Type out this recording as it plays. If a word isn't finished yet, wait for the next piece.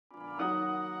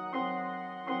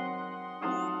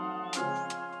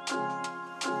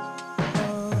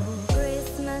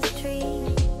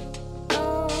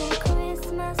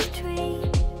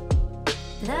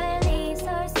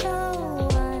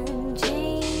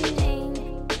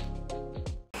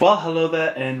Well, hello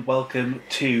there and welcome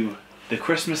to the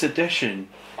Christmas edition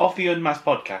of the Unmasked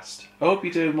Podcast. I hope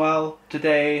you're doing well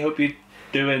today. Hope you're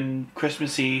doing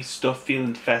Christmassy stuff,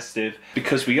 feeling festive,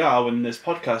 because we are, when this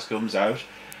podcast comes out,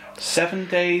 7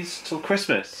 days till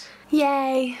Christmas.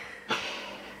 Yay!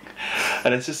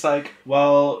 And it's just like,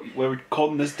 well, we're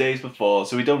recording this days before,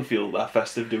 so we don't feel that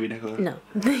festive, do we, Nicola? No.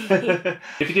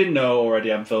 If you didn't know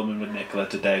already, I'm filming with Nicola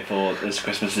today for this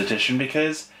Christmas edition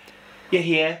because you're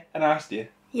here and I asked you.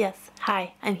 Yes.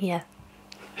 Hi, I'm here.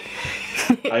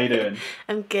 How you doing?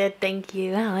 I'm good, thank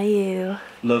you. How are you?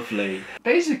 Lovely.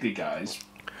 Basically, guys,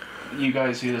 you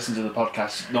guys who listen to the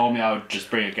podcast, normally I would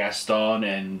just bring a guest on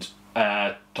and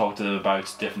talk to them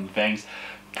about different things.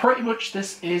 Pretty much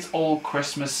this is all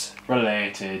Christmas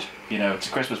related. You know, it's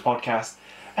a Christmas podcast,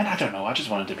 and I don't know, I just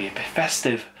wanted to be a bit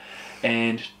festive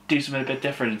and do something a bit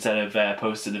different instead of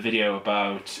posting a video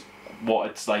about what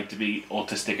it's like to be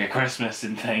autistic at Christmas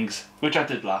and things, which I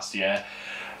did last year.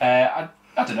 I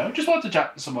don't know, just wanted to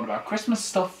chat to someone about Christmas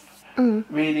stuff,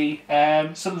 really.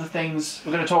 Some of the things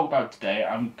we're going to talk about today,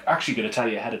 I'm actually going to tell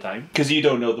you ahead of time, because you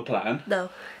don't know the plan.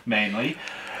 No. Mainly.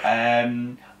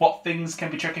 What things can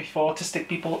be tricky for autistic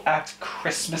people at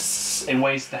Christmas in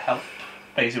ways to help.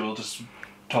 Basically, we'll just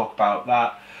talk about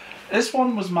that. This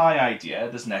one was my idea,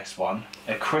 this next one,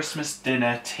 a Christmas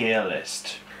dinner tier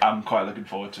list. I'm quite looking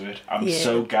forward to it. I'm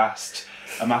so gassed.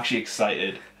 I'm actually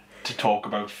excited to talk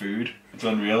about food. It's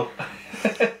unreal.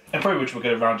 And pretty much we're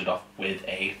going to round it off with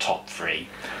a top 3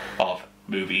 of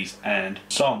movies and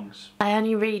songs. I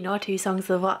only really know 2 songs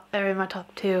of what are in my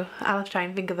top 2. I'll try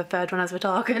and think of a third one as we're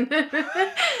talking.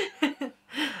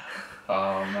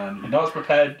 Oh man, you're not as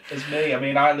prepared as me. I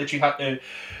mean, I literally had to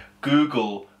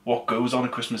Google what goes on a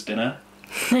Christmas dinner.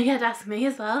 You had to ask me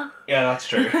as well. Yeah, that's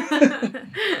true.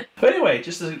 But anyway,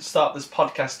 just to start this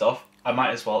podcast off, I might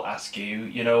as well ask you,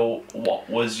 you know, what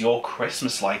was your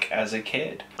Christmas like as a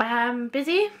kid?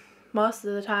 Busy most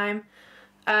of the time.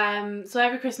 So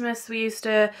every Christmas we used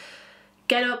to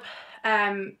get up.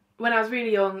 When I was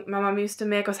really young, my mum used to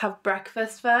make us have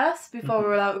breakfast first before we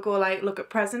were allowed to go like look at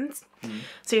presents. So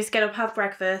you used to get up, have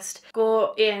breakfast,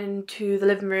 go into the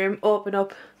living room, open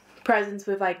up presents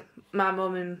with like my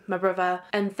mum and my brother,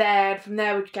 and then from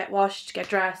there we'd get washed, get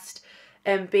dressed,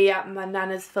 and be at my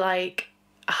nana's for like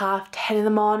 10:30 in the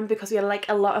morning because we had like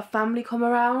a lot of family come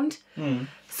around.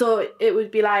 So it would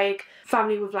be like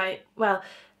family with like, well,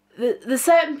 the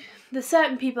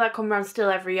certain people that come around still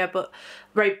every year, but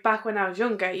right back when I was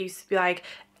younger it used to be like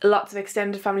lots of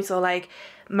extended family, so like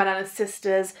my nana's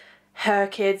sisters, her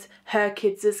kids'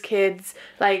 kids,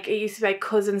 like it used to be like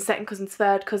cousins, second cousins,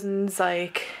 third cousins,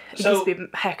 like it used to be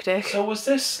hectic. So was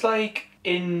this like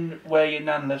in where your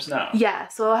nan lives now? Yeah,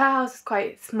 so her house is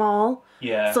quite small.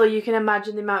 Yeah. So you can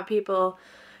imagine the amount of people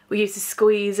we used to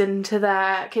squeeze into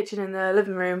their kitchen in the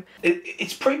living room.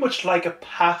 It's pretty much like a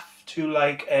path to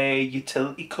like a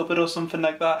utility cupboard or something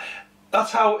like that.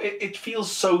 That's how it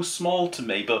feels so small to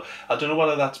me, but I don't know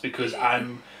whether that's because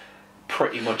I'm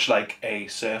pretty much like a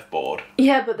surfboard.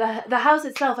 Yeah, but the house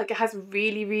itself, like, it has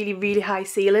really, really, really high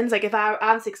ceilings. Like,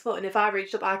 I'm 6 foot, and if I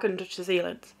reached up, I couldn't touch the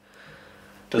ceilings.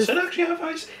 Does it actually have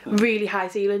high ceilings? Really high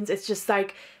ceilings. It's just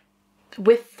like,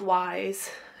 width-wise,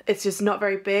 it's just not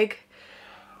very big.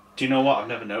 Do you know what? I've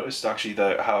never noticed actually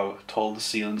how tall the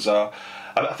ceilings are.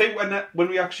 I think when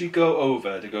we actually go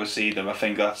over to go see them, I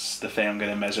think that's the thing I'm going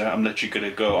to measure. I'm literally going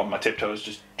to go on my tiptoes,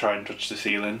 just try and touch the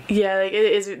ceiling. Yeah,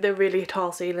 like they're really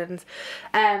tall ceilings.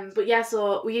 But yeah,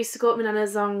 so we used to go up my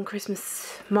nana's on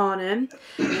Christmas morning.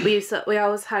 We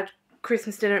always had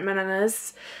Christmas dinner at my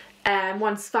nana's.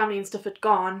 Once family and stuff had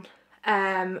gone,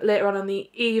 later on the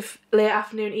late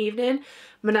afternoon, evening,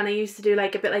 my nana used to do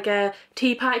like a bit like a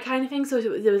tea party kind of thing. So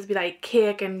there would be like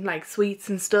cake and like sweets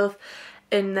and stuff.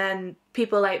 And then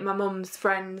people like my mum's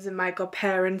friends and my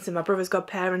godparents and my brother's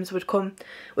godparents would come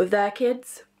with their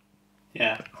kids.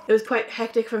 Yeah. It was quite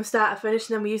hectic from start to finish,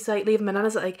 and then we used to like leave my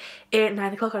nana's at like 8,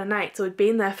 9 o'clock on a night. So we'd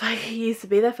been there for he used to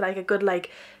be there for like a good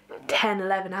like 10,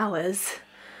 11 hours.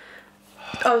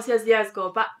 Obviously, as the years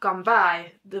gone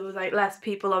by, there was like less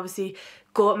people obviously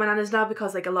go at my nana's now,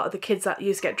 because like a lot of the kids that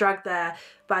used to get dragged there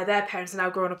by their parents are now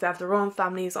growing up, they have their own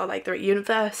families, or like they're at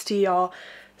university, or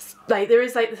like there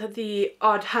is like the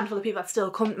odd handful of people that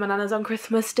still come to my nana's on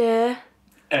Christmas Day.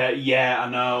 Yeah, I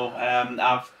know.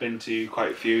 I've been to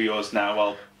quite a few of yours now.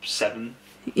 Well, 7.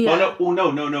 Yeah.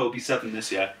 No, it'll be 7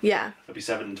 this year. Yeah. It'll be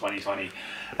 7 in 2020.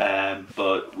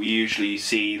 But we usually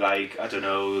see like, I don't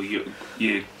know,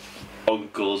 your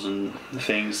uncles and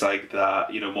things like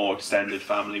that, you know, more extended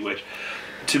family, which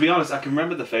To be honest, I can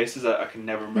remember the faces. I can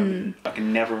never remember. I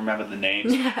can never remember the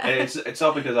names. It's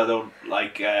not because I don't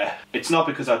like. It's not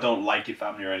because I don't like your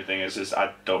family or anything. It's just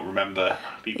I don't remember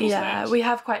people's names. Yeah, we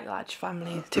have quite a large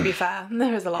family. To be fair,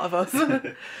 there is a lot of us.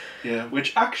 Yeah,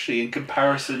 which actually, in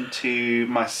comparison to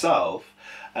myself,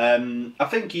 I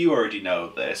think you already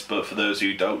know this, but for those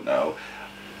who don't know,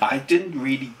 I didn't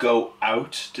really go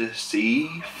out to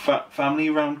see family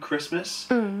around Christmas.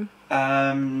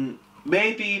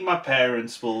 Maybe my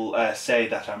parents will say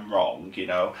that I'm wrong, you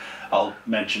know. I'll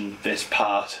mention this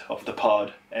part of the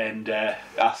pod and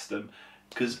ask them,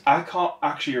 because I can't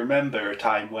actually remember a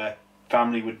time where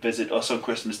family would visit us on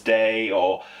Christmas Day,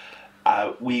 or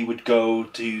we would go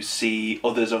to see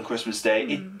others on Christmas Day.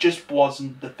 It just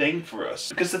wasn't the thing for us.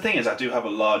 Because the thing is, I do have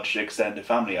a large extended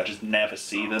family. I just never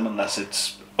see them unless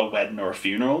it's a wedding or a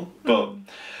funeral. But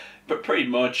pretty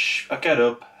much, I get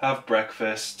up, have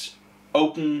breakfast,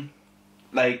 open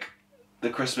like the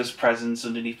Christmas presents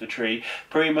underneath the tree.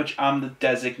 Pretty much I'm the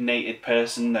designated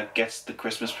person that gets the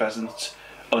Christmas presents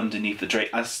underneath the tree.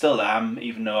 I still am,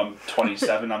 even though I'm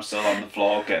 27, I'm still on the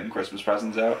floor getting Christmas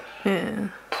presents out. Yeah.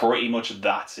 Pretty much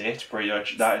that's it. Pretty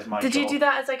much that is my job. Did you do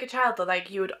that as like a child though? Like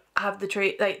you would have the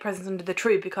tree, like presents under the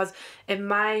tree? Because in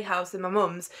my house, in my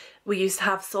mum's, we used to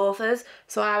have sofas.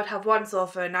 So I would have one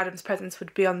sofa and Adam's presents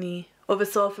would be on the other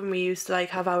sofa, and we used to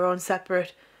like have our own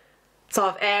separate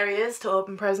sort of areas to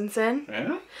open presents in.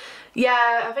 Yeah?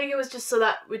 Yeah, I think it was just so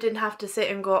that we didn't have to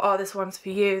sit and go, oh, this one's for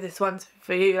you, this one's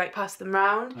for you, like pass them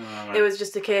round. Right. It was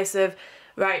just a case of,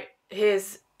 right,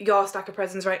 here's your stack of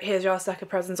presents, right, here's your stack of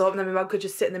presents, open them, and my mum could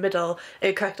just sit in the middle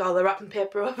and collect all the wrapping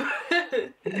paper up.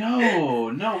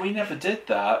 No, we never did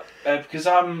that. Because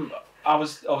I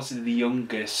was obviously the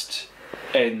youngest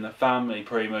in the family,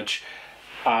 pretty much.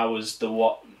 I was the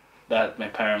what that my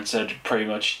parents said, pretty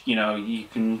much, you know, you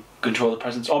can control the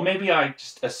presents. Or maybe I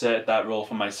just asserted that role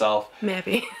for myself.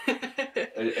 Maybe.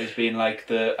 As being like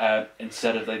the,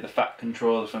 instead of like the fat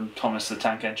controller from Thomas the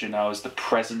Tank Engine, I was the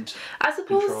present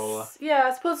controller. Yeah,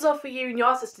 I suppose so for you and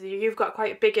your sister, you've got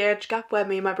quite a big age gap where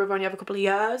me and my brother only have a couple of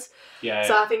years. Yeah.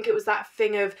 So I think it was that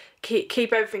thing of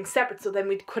keep everything separate so then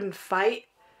we couldn't fight.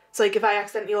 So like if I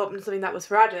accidentally opened something that was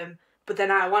for Adam, but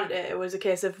then I wanted it, it was a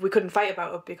case of we couldn't fight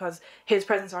about it because his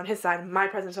presents are on his side and my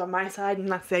presents are on my side, and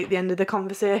that's like the end of the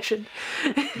conversation.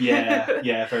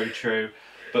 Yeah, very true.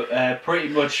 But pretty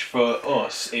much for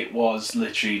us, it was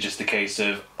literally just a case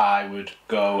of I would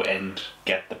go and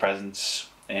get the presents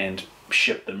and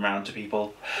ship them round to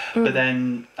people. But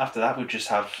then after that, we'd just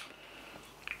have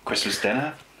Christmas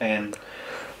dinner and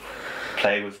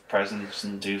play with presents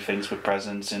and do things with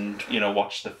presents and, you know,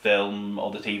 watch the film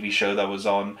or the TV show that was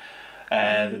on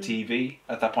the TV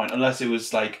at that point, unless it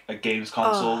was like a games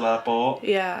console that I bought.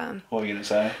 Yeah. What were you going to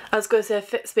say? I was going to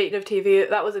say, speaking of TV,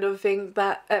 that was another thing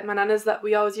that at my nana's that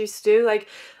we always used to do. Like,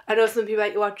 I know some people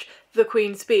like to watch the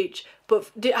Queen's speech,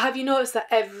 but have you noticed that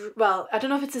I don't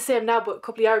know if it's the same now, but a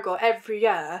couple of years ago, every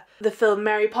year, the film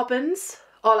Mary Poppins,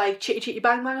 or like Chitty Chitty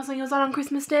Bang Bang or something was on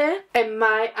Christmas Day, and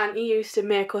my auntie used to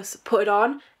make us put it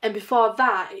on, and before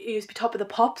that it used to be Top of the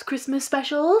Pops Christmas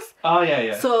specials. Oh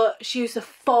yeah. So she used to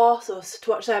force us to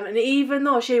watch them, and even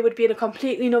though she would be in a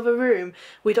completely another room,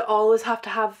 we'd always have to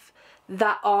have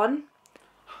that on.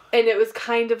 And it was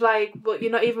kind of like, well,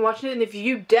 you're not even watching it, and if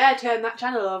you dare turn that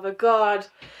channel over, God,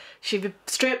 she'd be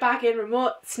straight back in,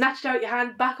 remote, snatched out your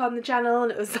hand, back on the channel,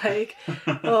 and it was like,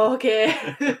 oh,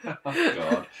 okay. Oh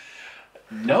God.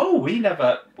 No, we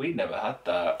never had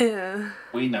that. Yeah.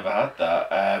 We never had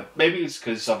that. Maybe it's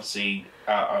because obviously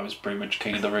I was pretty much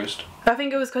king of the roost. I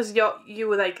think it was because you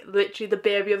were like literally the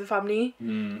baby of the family.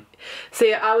 So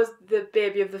yeah, I was the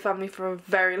baby of the family for a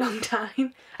very long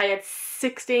time. I had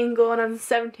 16 going on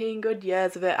 17 good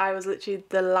years of it. I was literally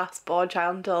the last born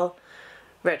child until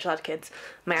Rachel had kids.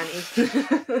 My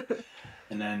auntie.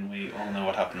 And then we all know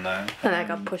what happened there. And I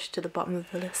got pushed to the bottom of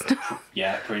the list.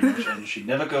 Yeah, pretty much. And she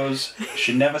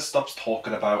never stops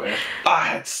talking about it. I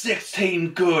had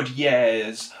 16 good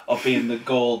years of being the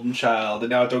golden child, and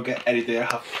now I don't get anything,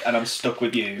 and I'm stuck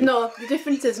with you. No, the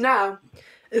difference is now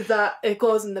is that it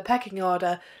goes in the pecking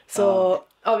order. So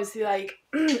obviously, like,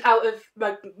 out of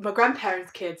my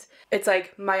grandparents' kids, it's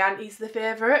like my auntie's the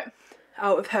favourite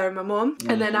out of her and my mum.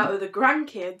 And then out of the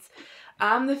grandkids,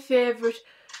 I'm the favourite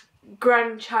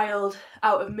grandchild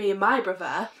out of me and my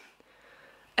brother,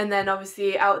 and then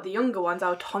obviously out of the younger ones,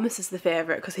 our Thomas is the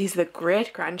favourite because he's the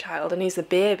great grandchild and he's the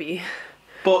baby.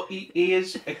 But he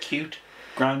is a cute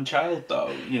grandchild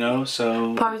though, you know,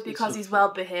 so probably because he's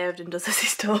well behaved and does as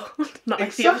he's told. Not like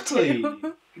exactly. The other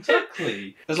two.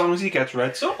 Exactly. As long as he gets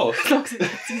red sauce. As long as he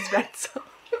gets his red sauce.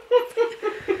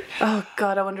 Oh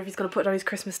God, I wonder if he's going to put it on his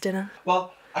Christmas dinner.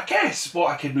 Well, I guess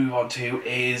what I could move on to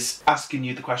is asking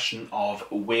you the question of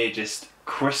weirdest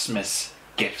Christmas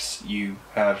gifts you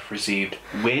have received.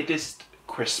 Weirdest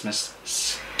Christmas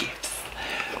gifts.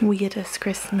 Weirdest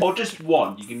Christmas. Or just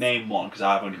one. You can name one because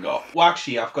I've only got. Well,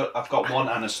 actually, I've got one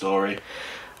and a story.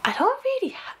 I don't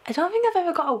think I've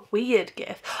ever got a weird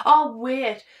gift. Oh,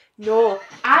 weird. No,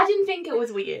 I didn't think it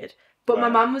was weird, but my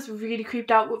mum was really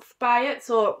creeped out by it.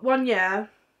 So one year,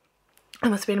 I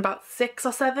must have been about 6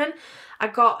 or 7. I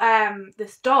got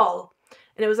this doll,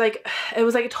 and it was like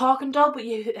a talking doll, but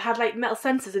it had like metal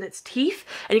sensors in its teeth,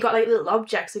 and you got like little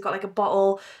objects. You got like a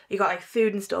bottle, you got like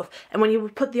food and stuff, and when you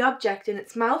would put the object in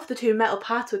its mouth, the 2 metal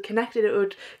parts would connect it. It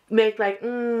would make like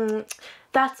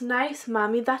that's nice,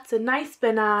 Mummy, that's a nice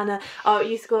banana. Or it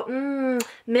used to go,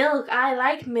 milk, I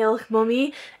like milk,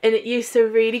 Mummy. And it used to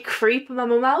really creep my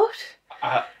mum out.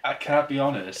 I can't be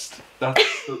honest. That's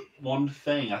the one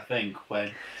thing I think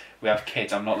when we have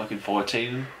kids I'm not looking forward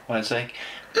to. When it's like,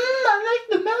 I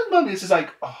like the milk, Mummy. It's just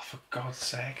like, oh, for God's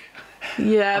sake.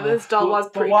 Yeah, but this doll was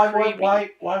pretty creepy.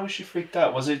 Why was she freaked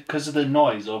out? Was it because of the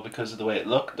noise or because of the way it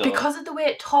looked? Or? Because of the way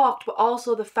it talked, but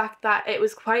also the fact that it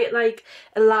was quite like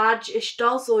a large-ish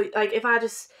doll. So like if I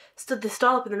just stood this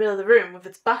doll up in the middle of the room with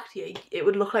its back to you, it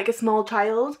would look like a small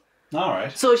child.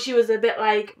 Alright. So she was a bit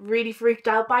like really freaked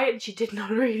out by it, and she did not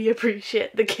really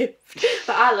appreciate the gift.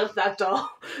 But I love that doll.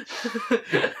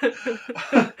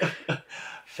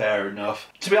 Fair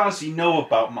enough. To be honest, you know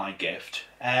about my gift.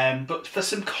 But for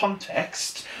some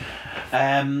context,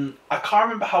 I can't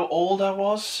remember how old I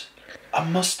was. I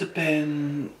must have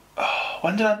been.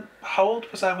 How old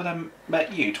was I when I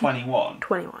met you? 21?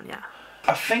 21, yeah.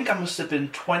 I think I must have been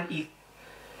 22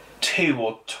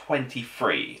 or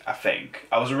 23, I think.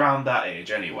 I was around that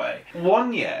age anyway.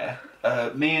 One year,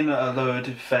 me and a load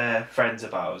of friends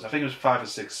of ours, I think it was 5 or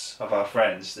 6 of our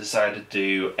friends, decided to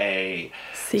do a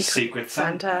Secret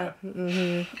Santa.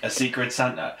 A Secret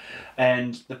Santa.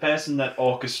 And the person that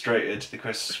orchestrated the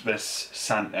Christmas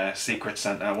Santa, Secret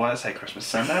Santa, why did I say Christmas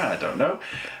Santa? I don't know.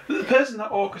 The person that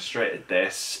orchestrated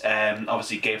this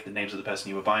obviously gave the names of the person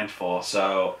you were buying for.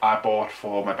 So I bought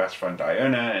for my best friend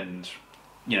Diana, and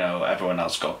you know, everyone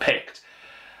else got picked.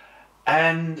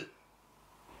 And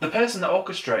the person that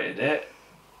orchestrated it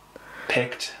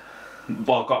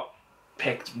got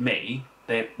picked me.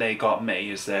 They got me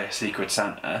as their Secret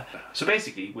Santa. So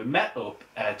basically, we met up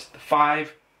at the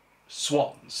 5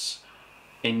 Swans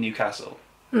in Newcastle,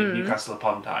 in Newcastle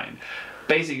upon Tyne.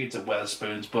 Basically, it's a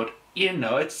Wetherspoons, but you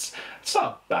know, it's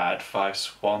not bad. 5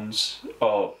 Swans,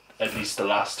 or at least the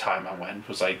last time I went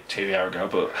was like 2 years ago.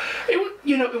 But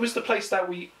it was the place that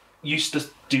we used to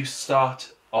do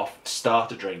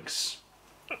starter drinks,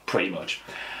 pretty much.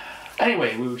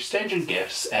 Anyway, we were exchanging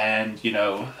gifts, and you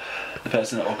know, the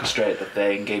person that orchestrated the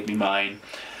thing gave me mine.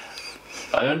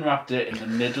 I unwrapped it in the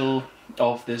middle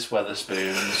of this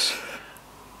Wetherspoons.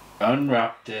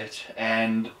 Unwrapped it,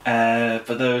 and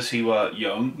for those who are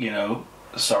young, you know,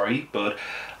 sorry, but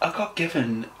I got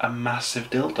given a massive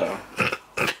dildo.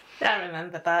 I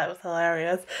remember that, it was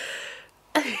hilarious.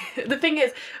 The thing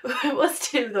is, it was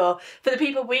too though, for the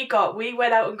people we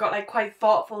went out and got like quite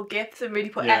thoughtful gifts and really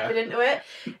put effort into it.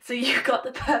 So you got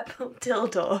the purple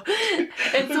dildo.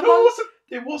 And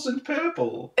it wasn't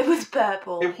purple. It was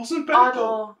purple. It wasn't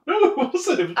purple. No, it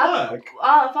wasn't. It was black.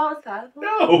 I thought it was purple.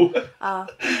 No. Oh.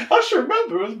 I should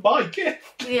remember, it was my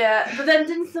gift. Yeah, but then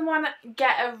didn't someone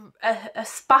get a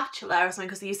spatula or something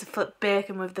because they used to flip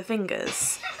bacon with the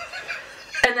fingers?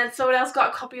 And then someone else got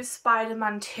a copy of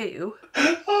Spider-Man 2.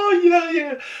 Oh,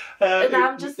 yeah. And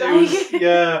I'm just like...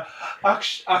 yeah.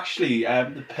 Actually,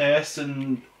 the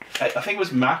person... I think it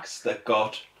was Max that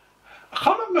got... I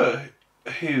can't remember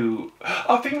who...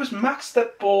 I think it was Max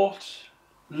that bought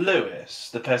Lewis,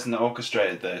 the person that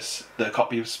orchestrated this, the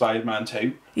copy of Spider-Man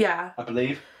 2. Yeah. I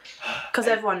believe. Because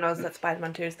everyone knows that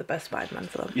Spider-Man 2 is the best Spider-Man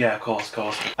film. Yeah, of course.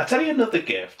 I'll tell you another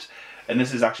gift. And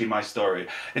this is actually my story.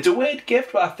 It's a weird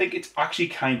gift, but I think it's actually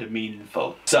kind of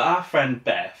meaningful. So our friend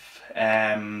Beth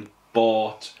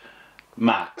bought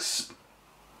Max.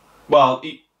 Well,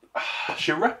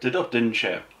 she wrapped it up, didn't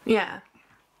she? Yeah.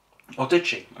 Or did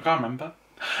she? I can't remember.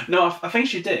 No, I think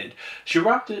she did. She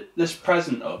wrapped this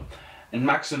present up, and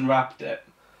Max unwrapped it.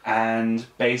 And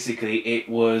basically, it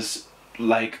was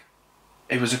like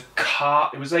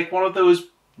one of those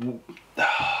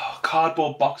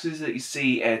cardboard boxes that you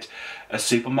see at a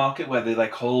supermarket where they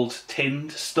like hold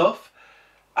tinned stuff.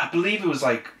 I believe it was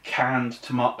like canned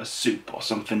tomato soup or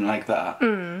something like that.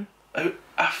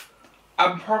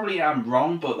 I probably am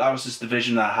wrong, but that was just the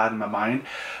vision that I had in my mind.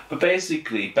 But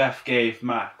basically, Beth gave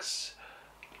Max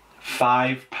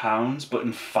 £5, but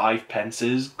in 5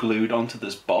 pences glued onto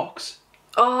this box.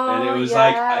 Oh, and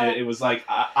it was like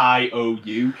I owe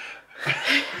you.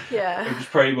 Yeah. It was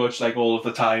pretty much like all of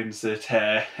the times that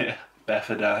Beth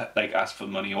had like asked for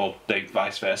money, or like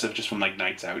vice versa, just from like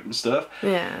nights out and stuff.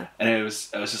 Yeah. And I was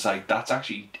just like, that's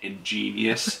actually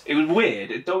ingenious. It was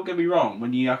weird. Don't get me wrong.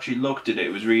 When you actually looked at it,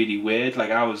 it was really weird.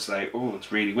 Like I was like, oh,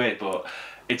 it's really weird, but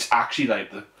it's actually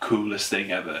like the coolest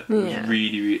thing ever. It was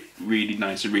really, really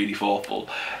nice and really thoughtful.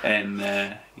 And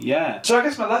yeah. So I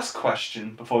guess my last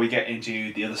question before we get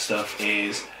into the other stuff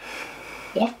is,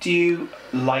 what do you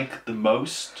like the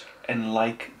most and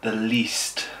like the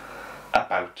least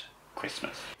about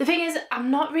Christmas? The thing is, I'm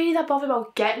not really that bothered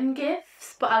about getting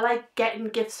gifts, but I like getting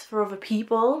gifts for other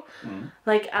people.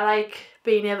 Like, I like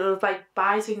being able to like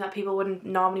buy something that people wouldn't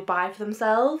normally buy for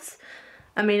themselves.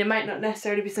 I mean, it might not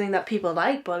necessarily be something that people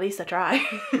like, but at least I try.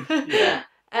 Yeah.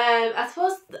 I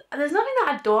suppose there's nothing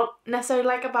that I don't necessarily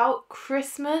like about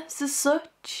Christmas as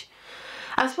such.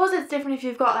 I suppose it's different if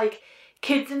you've got like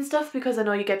kids and stuff, because I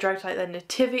know you get dragged to like the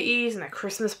nativities and the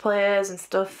Christmas plays and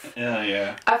stuff.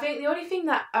 Yeah. I think the only thing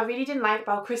that I really didn't like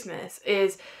about Christmas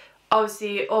is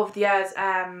obviously over the years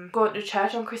going to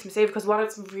church on Christmas Eve, because one,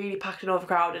 it's really packed and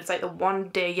overcrowded. It's like the one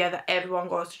day that everyone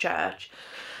goes to church.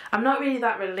 I'm not really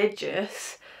that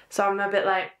religious, so I'm a bit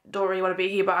like, don't really want to be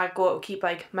here, but I go to keep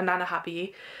like my nana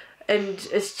happy. And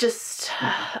it's just,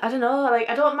 I don't know, like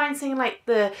I don't mind singing like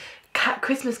the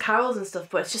Christmas carols and stuff,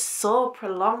 but it's just so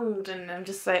prolonged, and I'm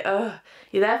just like, ugh,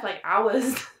 you're there for like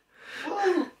hours.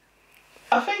 Well,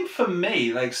 I think for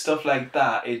me, like stuff like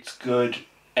that, it's good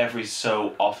every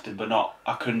so often, but not.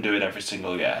 I couldn't do it every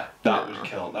single year. That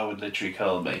would literally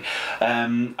kill me.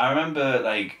 I remember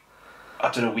like, I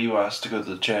don't know, we were asked to go to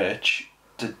the church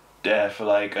to for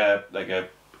like a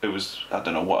it was, I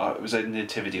don't know what, it was a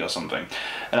nativity or something,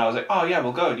 and I was like, oh yeah,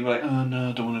 we'll go, and you were like, oh no,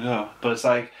 I don't want to go. But it's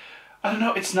like, I don't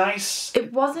know, it's nice.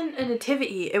 It wasn't a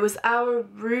nativity, it was our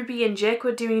Ruby and Jake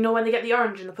were doing, you know when they get the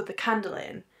orange and they put the candle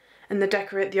in and they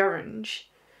decorate the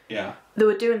orange? Yeah. They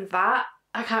were doing that.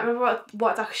 I can't remember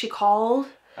what it's actually called.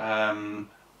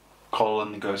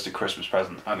 Colin goes to Christmas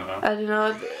present. I don't know. I don't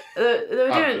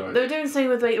know. They were doing something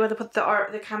with like where they put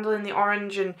the candle in the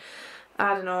orange, and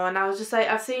I don't know. And I was just like,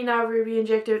 I've seen now Ruby and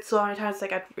Jake do it so many times.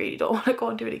 Like I really don't want to go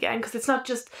and do it again, because it's not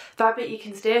just that bit you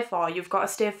can stay for. You've got to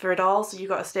stay for it all. So you've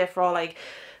got to stay for all like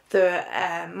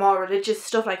the more religious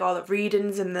stuff, like all the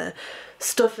readings and the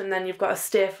stuff, and then you've got to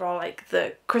stay for all like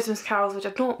the Christmas carols, which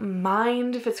I don't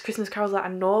mind if it's Christmas carols that I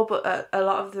know, but a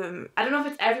lot of them, I don't know if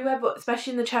it's everywhere, but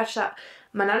especially in the church that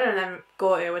my nana and them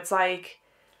go to, it's like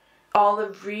all the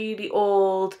really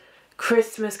old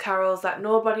Christmas carols that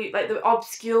nobody, like the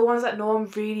obscure ones that no one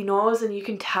really knows, and you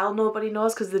can tell nobody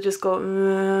knows because they just go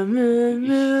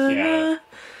yeah.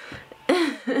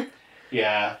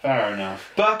 Yeah, fair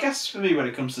enough. But I guess for me, when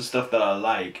it comes to stuff that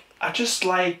I just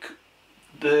like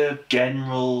the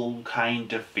general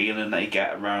kind of feeling that you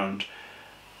get around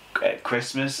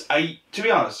Christmas. To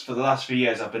be honest, for the last few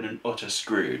years, I've been an utter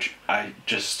Scrooge. I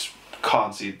just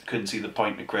couldn't see the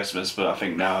point of Christmas. But I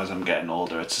think now, as I'm getting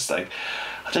older, it's just like,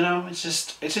 I don't know. It's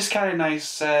just kind of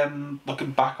nice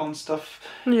looking back on stuff.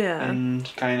 Yeah. And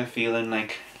kind of feeling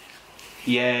like,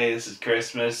 yeah, this is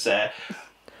Christmas.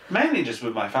 Mainly just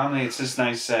with my family. It's just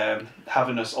nice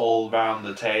having us all around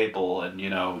the table and, you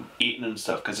know, eating and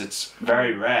stuff, because it's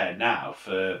very rare now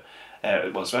for,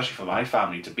 well, especially for my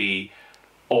family, to be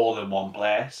all in one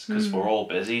place, because we're all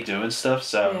busy doing stuff.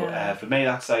 So for me,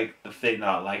 that's like the thing that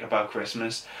I like about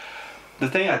Christmas. The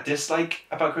thing I dislike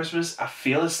about Christmas, I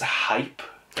feel, is the hype.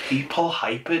 People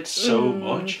hype it so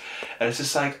much, and it's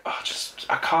just like,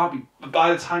 I can't be,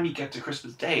 by the time you get to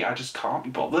Christmas Day, I just can't be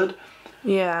bothered.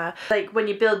 Yeah, like when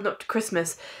you're building up to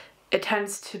Christmas, it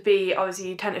tends to be, obviously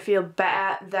you tend to feel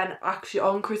better than actually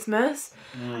on Christmas.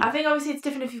 I think obviously it's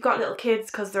different if you've got little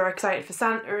kids, because they're excited for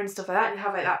Santa and stuff like that, and you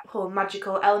have like that whole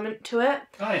magical element to it.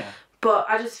 Oh yeah. But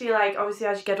I just feel like, obviously,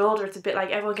 as you get older, it's a bit like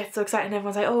everyone gets so excited and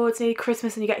everyone's like, oh, it's nearly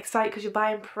Christmas, and you get excited because you're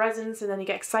buying presents, and then you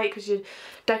get excited because you're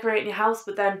decorating your house,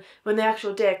 but then when the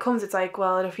actual day comes, it's like,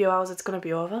 well, in a few hours it's going to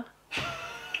be over.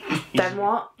 Then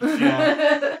what?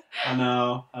 Yeah, I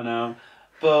know.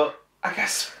 But I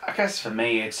guess for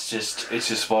me, it's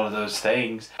just one of those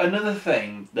things. Another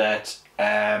thing that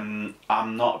I'm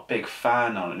not a big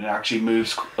fan on, and it actually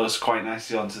moves us quite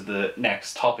nicely onto the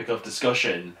next topic of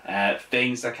discussion,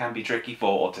 things that can be tricky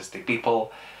for autistic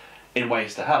people in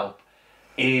ways to help,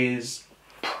 is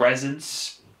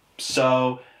presents.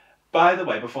 So, by the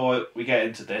way, before we get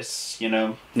into this, you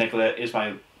know, Nicola is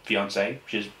my fiance.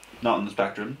 She's not on the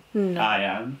spectrum. No. I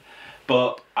am.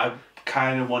 But I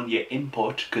kind of want your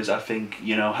input, because I think,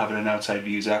 you know, having an outside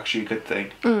view is actually a good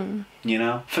thing. You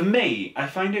know, for me, I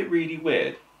find it really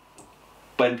weird,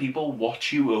 when people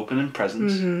watch you opening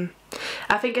presents.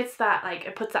 I think it's that, like,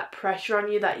 it puts that pressure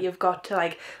on you that you've got to,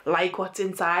 like what's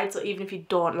inside. So even if you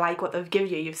don't like what they've given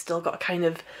you, you've still got to kind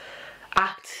of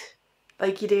act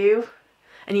like you do.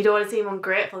 And you don't want to seem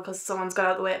ungrateful because someone's got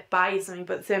out of the way to buy you something.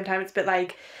 But at the same time, it's a bit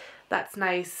like, that's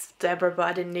nice, Deborah, but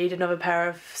I didn't need another pair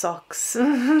of socks. You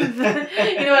know what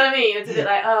I mean? It's a bit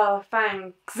like, oh,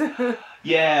 thanks.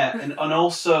 Yeah, and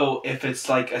also if it's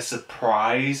like a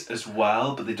surprise as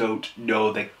well, but they don't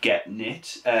know they're getting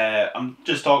it. I'm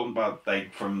just talking about,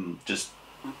 like, from just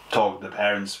talking to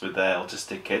parents with their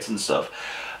autistic kids and stuff.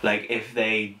 Like, if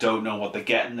they don't know what they're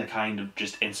getting, they kind of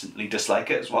just instantly dislike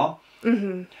it as well.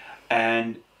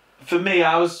 And for me,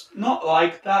 I was not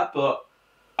like that, but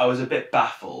I was a bit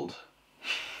baffled,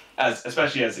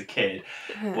 especially as a kid,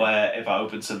 where if I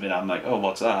open something, I'm like, oh,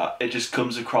 what's that? It just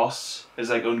comes across as,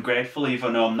 like, ungrateful,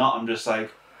 even though I'm not. I'm just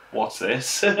like, what's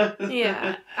this?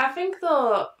 Yeah. I think,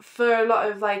 though, for a lot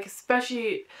of, like,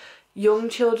 especially young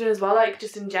children as well, like,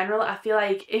 just in general, I feel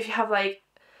like if you have, like,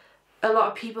 a lot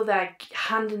of people there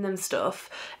handing them stuff,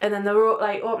 and then they're,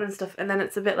 like, opening stuff, and then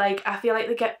it's a bit like, I feel like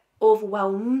they get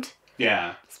overwhelmed.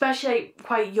 Yeah. Especially, like,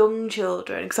 quite young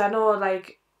children, because I know,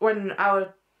 like, when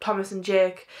our Thomas and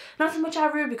Jake, not so much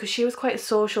our Ruby, because she was quite a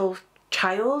social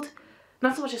child,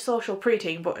 not so much a social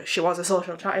preteen, but she was a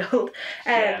social child.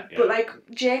 Yeah. But, like,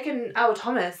 Jake and our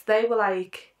Thomas, they were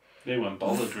like, They weren't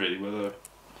bothered really, were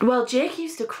well, Jake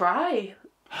used to cry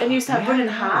and used to have run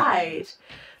and hide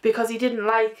because he didn't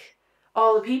like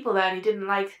all the people there, and he didn't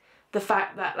like the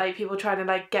fact that, like, people trying to,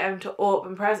 like, get him to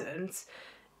open presents.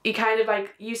 He kind of,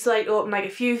 like, used to, like, open, like, a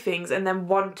few things and then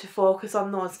want to focus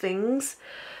on those things,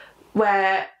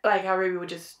 where, like, our Ruby would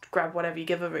just grab whatever you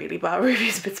give her, really, but our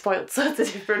Ruby's a bit spoiled, so it's a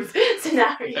different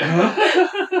scenario.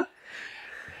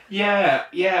 Yeah,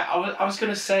 I was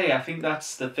going to say, I think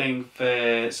that's the thing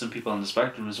for some people on the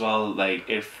spectrum as well. Like,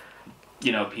 if,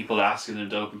 you know, people are asking them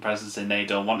to open presents and they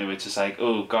don't want to, it's just like,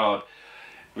 oh, God,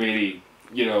 really,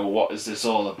 you know, what is this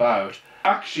all about?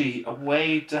 Actually, a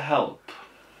way to help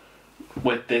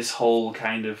with this whole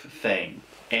kind of thing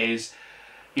is,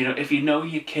 you know, if you know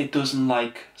your kid doesn't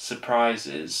like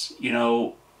surprises, you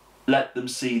know, let them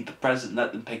see the present,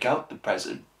 let them pick out the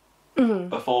present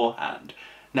beforehand.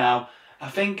 Now, I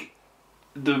think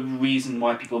the reason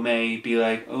why people may be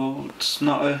like, oh,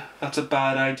 that's a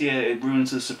bad idea, it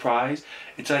ruins the surprise.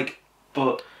 It's like,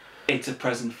 but it's a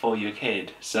present for your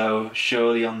kid, so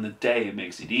surely on the day it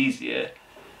makes it easier.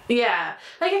 Yeah,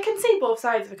 like, I can see both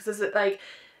sides, because it's like,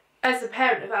 as a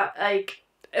parent,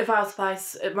 if I was to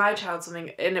buy my child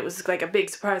something and it was, like, a big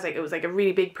surprise, like, it was, like, a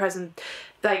really big present,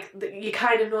 like, you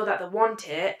kind of know that they want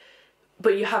it,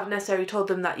 but you haven't necessarily told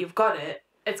them that you've got it.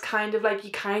 It's kind of like, you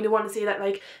kind of want to see that,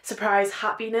 like, surprise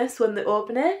happiness when they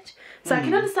open it. So I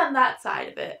can understand that side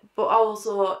of it, but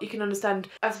also you can understand,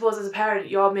 I suppose, as a parent,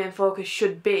 your main focus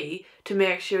should be to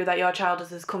make sure that your child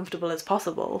is as comfortable as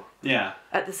possible. Yeah.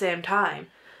 At the same time.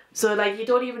 So, like, you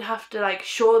don't even have to, like,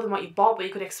 show them what you bought, but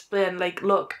you could explain, like,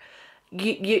 look,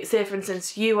 you say, for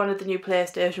instance, you wanted the new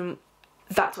PlayStation,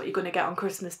 that's what you're going to get on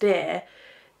Christmas Day.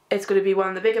 It's going to be one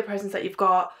of the bigger presents that you've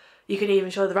got. You can even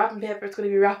show the wrapping paper it's going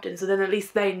to be wrapped in, so then at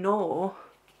least they know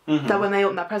that when they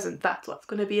open that present, that's what's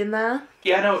going to be in there.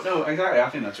 Yeah, no, exactly. I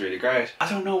think that's really great. I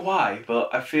don't know why,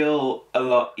 but I feel a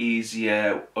lot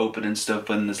easier opening stuff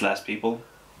when there's less people.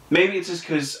 Maybe it's just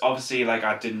because, obviously, like,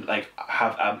 I didn't, like,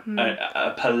 have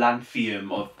a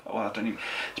palanthrium of... Well, I don't even...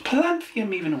 Is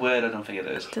palanthrium even a word? I don't think it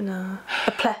is. I don't know.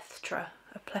 A plethora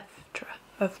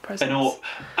of presents.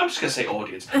 I'm just going to say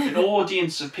audience. An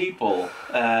audience of people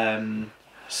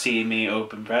seeing me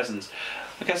open presents.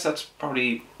 I guess that's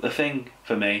probably the thing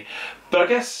for me. But I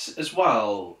guess, as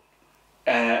well,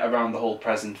 around the whole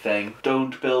present thing,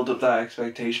 don't build up that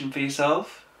expectation for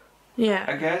yourself. Yeah.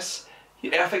 I guess.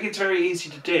 Yeah, I think it's very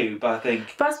easy to do, but I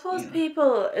think... But I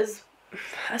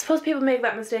suppose people make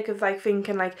that mistake of, like,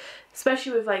 thinking, like,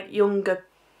 especially with, like, younger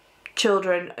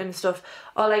children and stuff,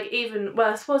 or, like, even,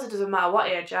 well, I suppose it doesn't matter what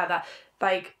age you're at,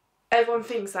 like, everyone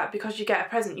thinks that because you get a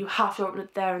present, you have to open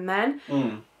it there and then.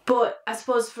 But I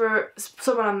suppose for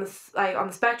someone on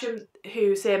the spectrum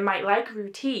who, say, might like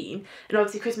routine, and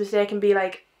obviously Christmas Day can be,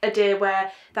 like, a day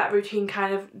where that routine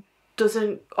kind of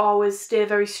doesn't always stay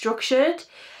very structured.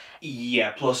 Yeah,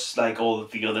 plus, like, all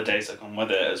of the other days that come with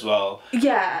it as well.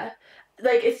 Yeah.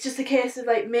 Like, it's just a case of,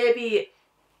 like, maybe,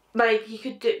 like, you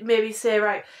could maybe say,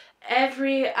 right,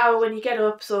 every hour when you get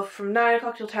up, so from 9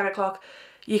 o'clock till 10 o'clock,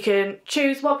 you can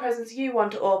choose what presents you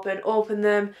want to open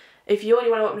them. If you only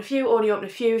want to open a few, only open a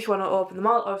few. If you want to open them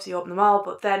all, obviously open them all.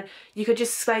 But then you could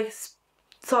just, like,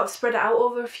 sort of spread it out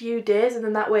over a few days, and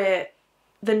then that way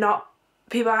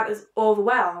people aren't as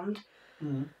overwhelmed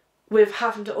with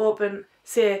having to open,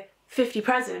 say, 50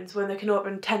 presents when they can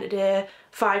open 10 today,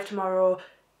 5 tomorrow,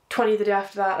 20 the day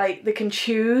after that. Like, they can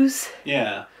choose.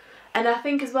 Yeah. And I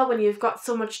think as well, when you've got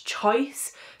so much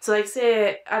choice, so like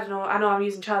say, I know I'm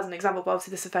using child as an example, but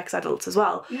obviously this affects adults as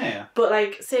well. Yeah. But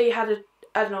like, say you had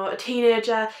a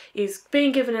teenager, he's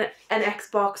being given an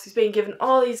Xbox, he's being given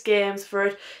all these games for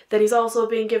it, then he's also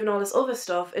being given all this other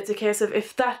stuff. It's a case of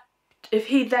if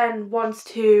he then wants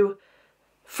to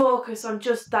focus on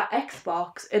just that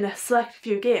Xbox in a select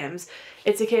few games,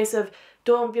 it's a case of,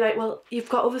 don't be like, well, you've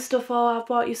got other stuff, I've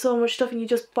bought you so much stuff and you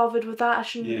just bothered with that. I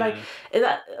shouldn't, like,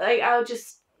 I'll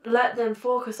just let them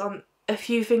focus on a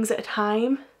few things at a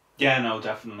time. Yeah, no,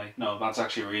 definitely. No, that's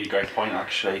actually a really great point,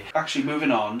 actually. Actually,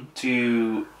 moving on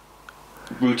to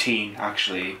routine,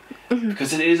 actually,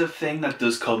 because it is a thing that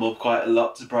does come up quite a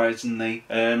lot, surprisingly,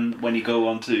 when you go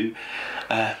onto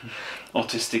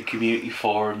autistic community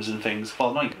forums and things.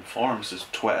 Well, not even forums,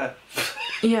 just Twitter.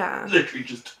 Yeah. Literally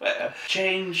just Twitter.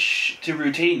 Change to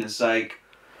routine is like,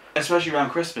 especially around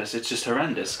Christmas, it's just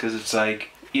horrendous, because it's like,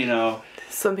 you know...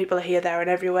 Some people are here, there and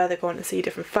everywhere. They're going to see a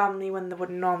different family when they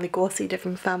wouldn't normally go see a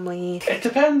different family. It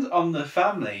depends on the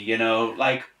family, you know,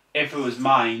 like... If it was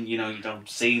mine, you know, you don't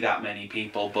see that many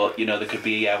people, but, you know, there could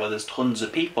be, well, there's tons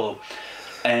of people.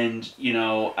 And, you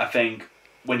know, I think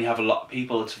when you have a lot of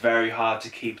people, it's very hard to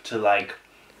keep to, like,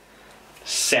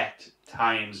 set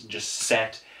times and just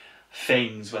set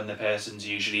things when the person's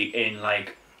usually in,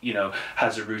 like, you know,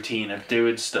 has a routine of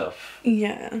doing stuff.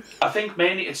 Yeah. I think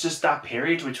mainly it's just that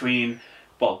period between,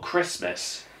 well,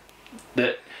 Christmas,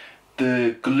 the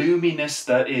gloominess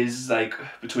that is, like,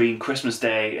 between Christmas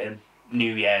Day and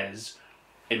New Year's,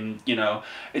 and you know,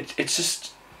 it's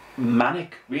just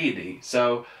manic, really.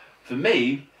 So for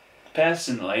me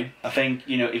personally, I think,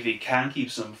 you know, if you can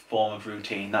keep some form of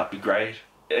routine, that'd be great.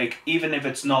 Like, even if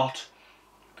it's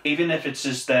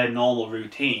just their normal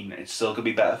routine, it's still gonna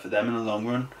be better for them in the long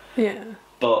run. Yeah.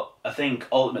 But I think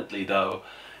ultimately, though,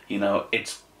 you know,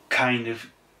 it's kind of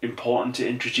important to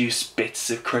introduce bits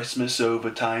of Christmas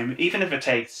over time, even if it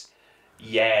takes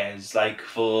years. Like,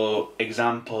 for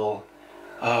example,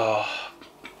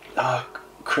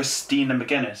 Christina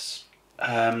McGuinness,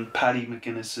 Paddy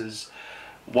McGuinness's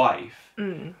wife,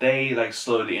 they like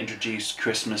slowly introduced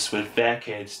Christmas with their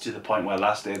kids to the point where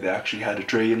last day they actually had a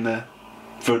tree in the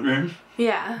front room.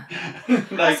 Yeah.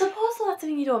 Like, I suppose that's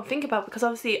something you don't think about, because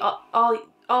obviously all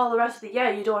the rest of the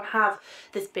year you don't have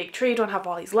this big tree, you don't have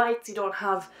all these lights, you don't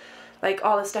have like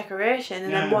all this decoration,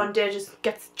 and then one day just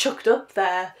gets chucked up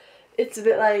there. It's a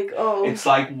bit like, oh. It's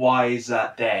like, why is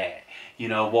that there? You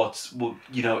know,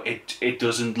 you know, it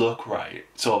doesn't look right.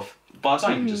 So, but it's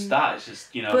not even just that, it's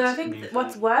just, you know. But I think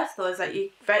what's worse though is that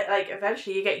you, like,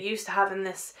 eventually you get used to having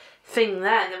this thing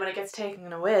there, and then when it gets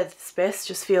taken away, the space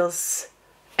just feels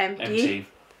empty.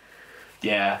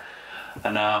 Yeah,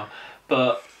 I know.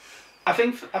 But I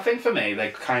think for me,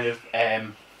 like, kind of,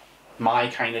 my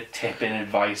kind of tip and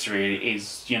advice really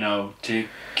is, you know, to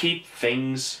keep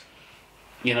things,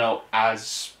 you know,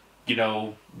 as, you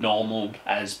know, normal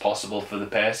as possible for the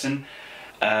person.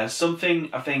 Something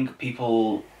I think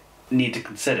people need to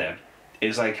consider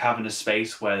is like having a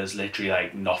space where there's literally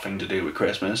like nothing to do with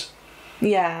Christmas.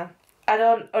 Yeah. I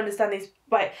don't understand these,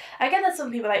 but I get that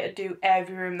some people like to do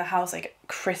every room in the house like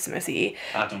Christmassy.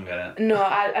 I don't get it. No,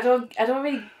 I don't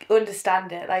really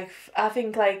understand it. Like, I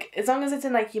think like as long as it's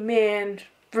in like your main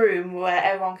room where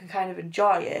everyone can kind of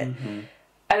enjoy it,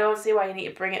 I don't see why you need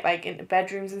to bring it like into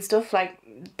bedrooms and stuff. Like,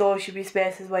 those should be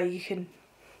spaces where you can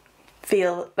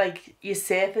feel like you're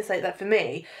safe. It's like that for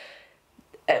me.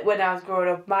 When I was growing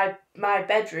up, my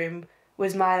bedroom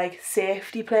was my like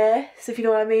safety place, if you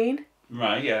know what I mean.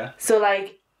 Right, yeah. So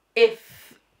like,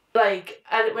 if like,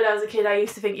 when I was a kid, I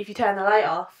used to think if you turn the light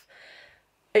off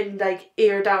and like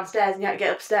you're downstairs and you had to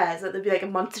get upstairs, that there'd be like a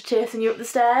monster chasing you up the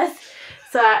stairs.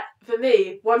 So for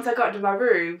me, once I got into my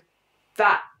room,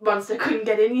 that monster couldn't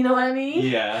get in, you know what I mean?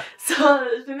 Yeah. So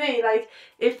for me, like,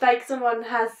 if like someone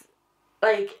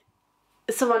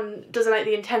doesn't like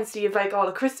the intensity of like all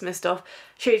the Christmas stuff,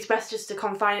 sure, it's best just to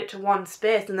confine it to one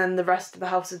space, and then the rest of the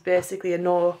house is basically a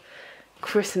no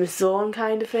Christmas zone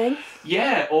kind of thing.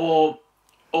 Yeah, or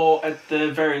at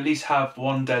the very least have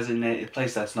one designated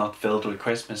place that's not filled with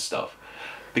Christmas stuff,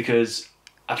 because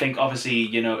I think obviously,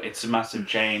 you know, it's a massive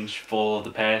change for the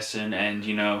person, and,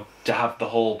 you know, to have the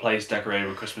whole place decorated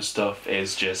with Christmas stuff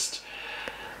is just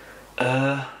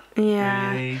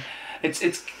really,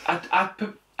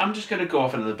 I'm just going to go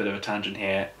off on a little bit of a tangent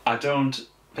here. I don't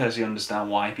personally understand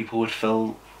why people would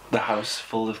fill the house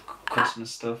full of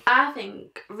Christmas stuff. I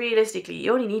think realistically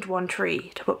you only need one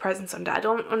tree to put presents under. I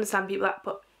don't understand people that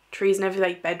put trees in every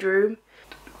like bedroom.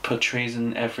 put trees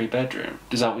in every bedroom.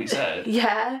 Is that what you said?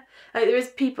 Yeah. Like, there is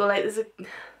people, like,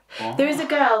 there is a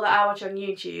girl that I watch on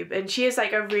YouTube, and she is,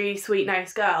 like, a really sweet,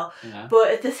 nice girl. Yeah.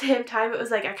 But at the same time, it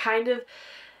was, like,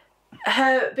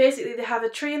 basically, they have a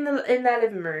tree in their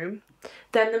living room.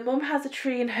 Then the mum has a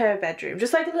tree in her bedroom,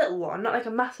 just like a little one, not like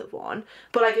a massive one,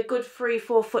 but like a good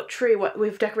 3-4 foot tree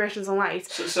with decorations and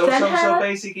lights. So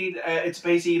basically, it's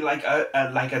basically like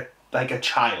a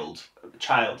child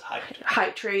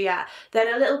height tree, yeah. Then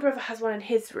her little brother has one in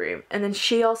his room, and then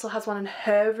she also has one in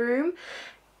her room.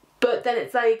 But then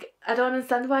it's like, I don't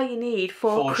understand why you need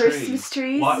four Christmas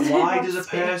trees. Why does a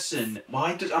person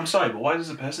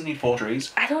need 4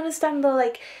 trees? I don't understand though,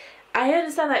 like, I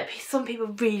understand that some people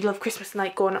really love Christmas and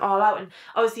like going all out, and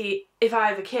obviously if I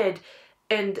have a kid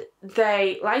and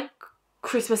they like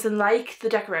Christmas and like the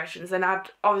decorations, then I'd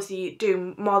obviously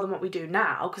do more than what we do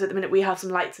now, because at the minute we have some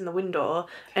lights in the window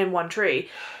and one tree.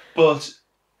 But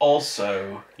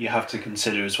also, you have to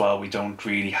consider as well, we don't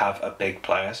really have a big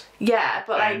place. Yeah,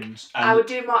 but like, I would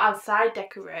do more outside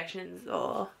decorations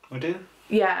though. We do?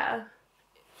 Yeah.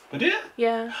 We do?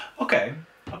 Yeah. Okay.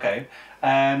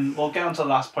 We'll get on to the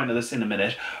last point of this in a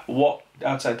minute. What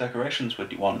outside decorations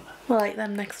would you want? Well, like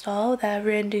them next door, they're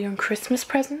reindeer and Christmas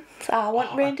presents. I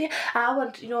want reindeer. I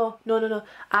want, no.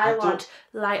 I want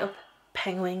light up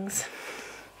penguins.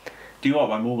 Do you know what?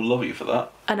 My mum will love you for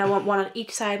that. And I want one on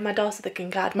each side of my door so they can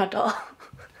guard my door.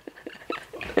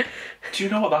 Do you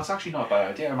know what? That's actually not a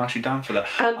bad idea. I'm actually down for that.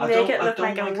 And make it look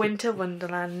like a winter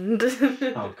wonderland.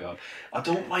 Oh God. I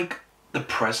don't like the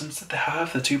presents that they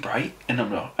have. They're too bright and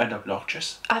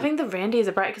obnoxious. I think the reindeers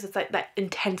are bright because it's like that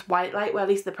intense white light, where at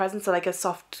least the presents are like a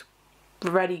soft,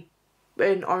 reddy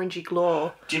and orangey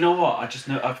glow. Do you know what? I've just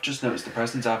noticed the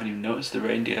presents. I haven't even noticed the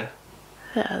reindeer.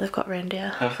 Yeah, they've got reindeer.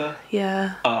 Have they?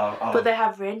 Yeah. But they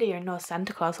have reindeer and no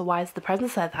Santa Claus, so why is the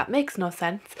presents there? That makes no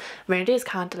sense. Reindeers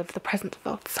can't deliver the presents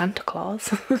without Santa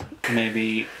Claus.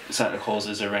 Maybe Santa Claus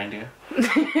is a reindeer.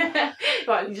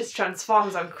 Well, he just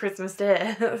transforms on Christmas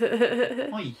Day.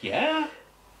 Oh, yeah.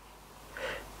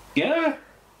 Yeah.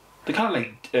 They're kind of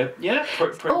like,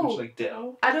 pretty much like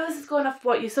ditto. I know this is going off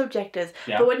what your subject is,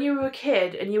 yeah. But when you were a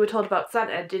kid and you were told about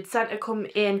Santa, did Santa come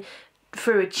in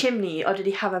through a chimney or did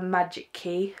he have a magic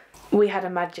key? We had a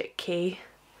magic key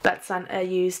that Santa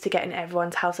used to get in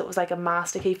everyone's house. It was like a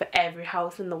master key for every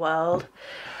house in the world.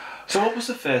 So what was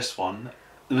the first one?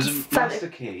 There was a master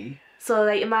key. So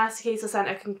like a master key so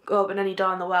Santa can go open any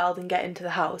door in the world and get into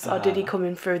the house. Or did he come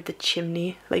in through the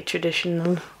chimney, like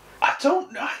traditional?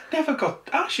 I never got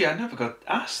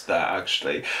asked that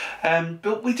actually.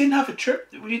 But we didn't have a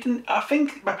trip. I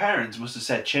think my parents must have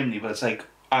said chimney, but it's like,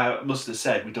 I must have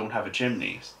said we don't have a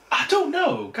chimney. I don't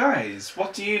know, guys.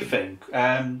 What do you think?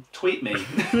 Tweet me.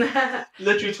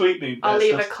 Literally tweet me. I'll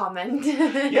leave a comment.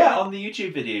 Yeah, on the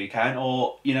YouTube video you can,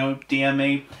 or DM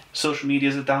me. Social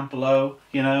medias are down below.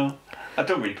 I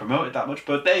don't really promote it that much,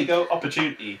 but there you go,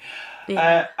 opportunity.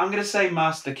 Yeah. I'm gonna say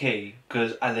master key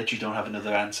because I literally don't have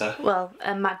another answer. Well,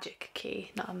 a magic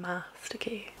key, not a master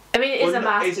key. I mean, it is a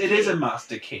master key. It is a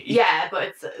master key. Yeah,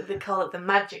 but they call it the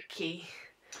magic key.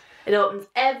 It opens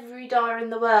every door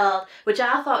in the world, which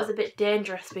I thought was a bit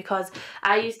dangerous because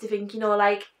I used to think,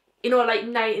 like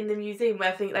Night in the Museum,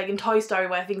 where like in Toy Story,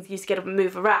 where things used to get up and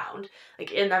move around,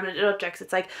 like inanimate objects.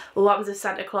 It's like, well, what happens if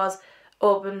Santa Claus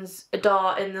opens a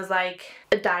door and there's like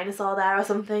a dinosaur there or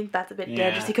something? That's a bit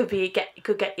dangerous. He could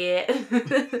get ate.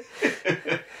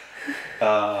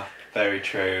 Very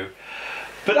true.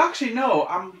 But actually, no,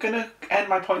 I'm gonna end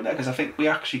my point there because I think we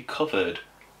actually covered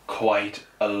quite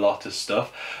a lot of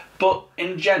stuff. But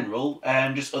in general,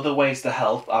 just other ways to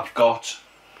help, I've got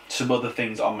some other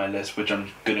things on my list which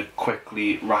I'm going to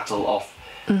quickly rattle off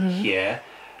here.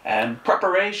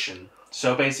 Preparation.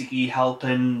 So basically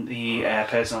helping the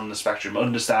person on the spectrum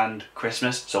understand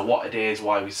Christmas, so what it is,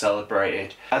 why we celebrate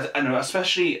it. I know,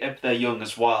 especially if they're young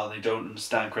as well, they don't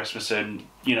understand Christmas and,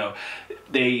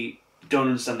 they don't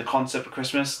understand the concept of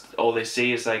Christmas. All they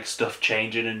see is like stuff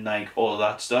changing and like all of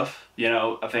that stuff.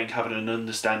 I think having an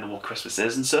understanding of what Christmas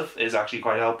is and stuff is actually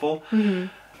quite helpful.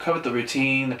 Covered the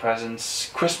routine, the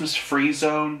presents, Christmas free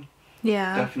zone.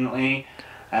 Yeah. Definitely.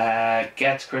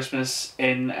 Get Christmas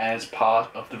in as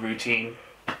part of the routine.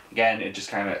 Again, it just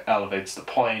kind of elevates the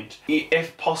point.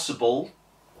 If possible,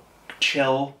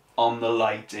 chill on the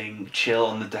lighting, chill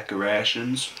on the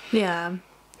decorations. Yeah.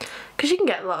 Because you can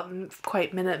get a lot of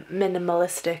quite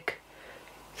minimalistic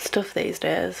stuff these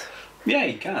days. Yeah,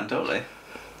 you can, totally.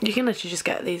 You can literally just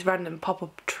get these random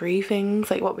pop-up tree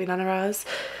things, like what my nana has.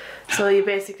 So you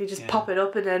basically just pop it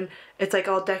up and then it's like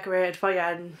all decorated for you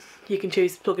and you can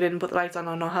choose to plug it in and put the lights on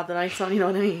or not have the lights on, you know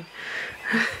what I mean?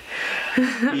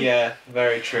 Yeah,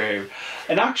 very true.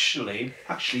 And actually,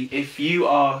 if you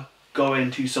are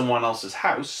going to someone else's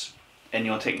house and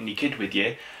you're taking your kid with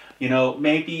you, you know,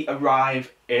 maybe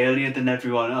arrive earlier than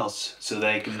everyone else so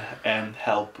they can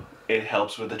help. It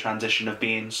helps with the transition of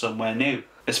being somewhere new.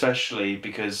 Especially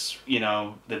because, you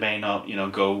know, they may not, you know,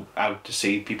 go out to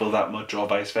see people that much or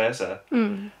vice versa.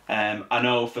 I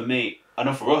know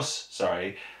for us,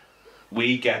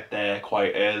 we get there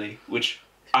quite early, which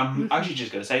I'm actually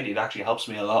just going to say it actually helps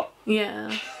me a lot.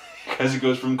 Yeah. Because it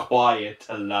goes from quiet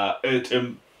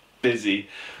to busy.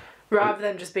 Rather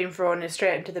than just being thrown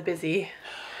straight into the busy.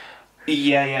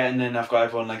 Yeah, and then I've got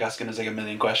everyone like asking us like a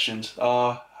million questions.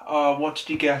 Oh, what did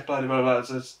you get? Blah, blah, blah.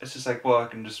 So it's just like, well, I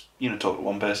can just, you know, talk to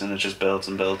one person and it just builds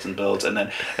and builds and builds. And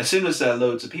then as soon as there are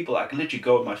loads of people, I can literally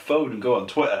go on my phone and go on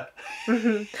Twitter.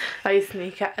 I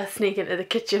sneak into the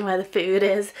kitchen where the food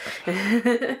is.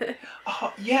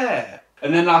 Oh, yeah.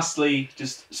 And then lastly,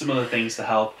 just some other things to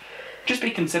help. Just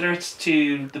be considerate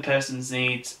to the person's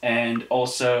needs, and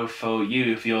also for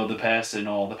you, if you're the person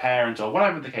or the parent or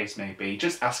whatever the case may be,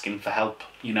 just asking for help,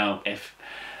 you know, if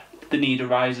the need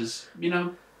arises, you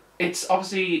know. It's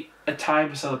obviously a time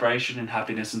of celebration and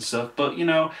happiness and stuff, but, you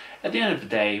know, at the end of the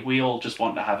day, we all just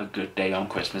want to have a good day on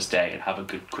Christmas Day and have a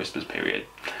good Christmas period.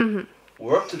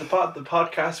 We're up to the part of the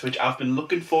podcast which I've been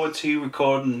looking forward to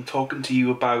recording and talking to you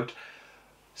about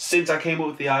since I came up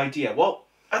with the idea. Well,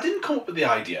 I didn't come up with the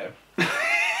idea.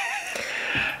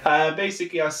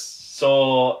 Basically, I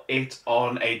saw it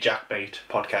on a Jackmate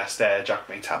podcast there,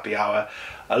 Jackmate Happy Hour.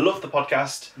 I love the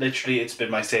podcast. Literally, it's been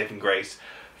my saving grace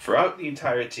throughout the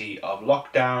entirety of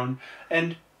lockdown,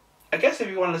 and I guess if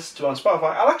you want to listen to it on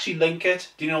Spotify, I'll actually link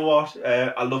it. Do you know what?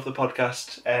 I love the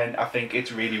podcast and I think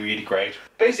it's really, really great.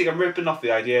 Basically, I'm ripping off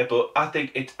the idea, but I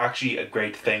think it's actually a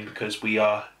great thing because we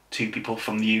are two people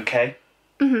from the UK.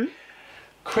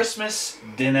 Christmas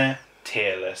dinner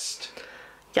tier list.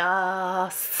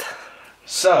 Yes.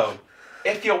 So,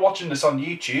 if you're watching this on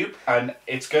YouTube, and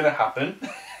it's going to happen,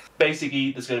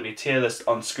 basically there's going to be a tier list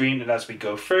on screen, and as we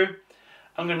go through,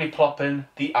 I'm going to be plopping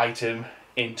the item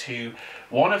into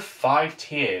one of 5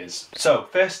 tiers. So,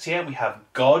 first tier, we have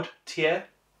God tier.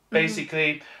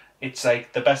 Basically, it's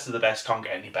like the best of the best, can't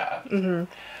get any better.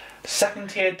 Second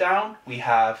tier down, we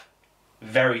have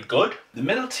very good. The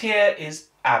middle tier is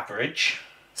average.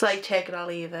 So, like, take it or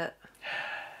leave it.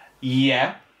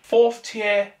 Yeah. Fourth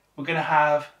tier, we're going to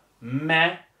have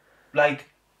meh. Like,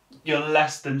 you're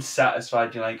less than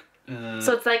satisfied. You're like,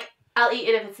 So it's like, I'll eat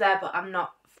it if it's there, but I'm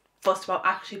not fussed about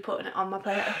actually putting it on my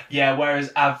plate. Yeah,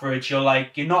 whereas average, you're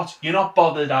like, you're not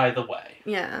bothered either way.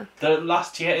 Yeah. The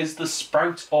last tier is the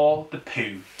sprout or the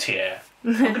poo tier.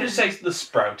 I'm going to say the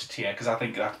sprout tier because I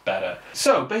think that's better.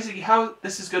 So basically how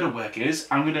this is going to work is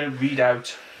I'm going to read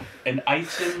out an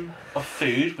item of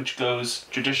food which goes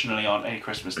traditionally on a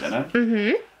Christmas dinner.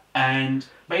 And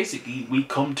basically we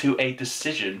come to a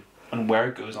decision on where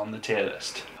it goes on the tier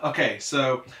list. Okay,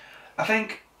 so I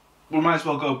think we might as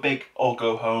well go big or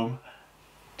go home.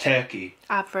 Turkey.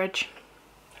 Average.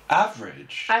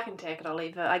 Average? I can take it or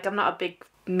leave it. Like, I'm not a big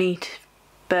meat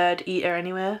bird eater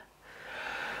anyway.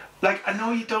 Like, I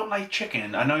know you don't like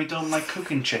chicken. I know you don't like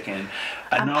cooking chicken.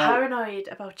 I'm paranoid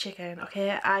about chicken,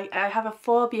 okay? I have a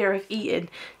phobia of eating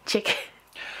chicken.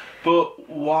 But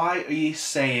why are you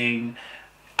saying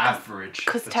average?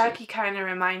 Because turkey kind of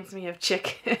reminds me of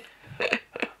chicken.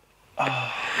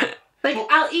 Like, well,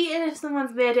 I'll eat it if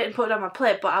someone's made it and put it on my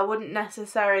plate, but I wouldn't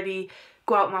necessarily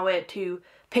go out my way to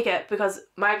pick it because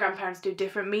my grandparents do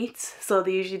different meats. So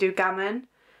they usually do gammon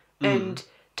and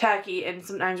turkey and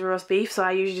sometimes roast beef. So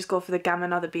I usually just go for the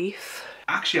gammon or the beef.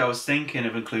 Actually, I was thinking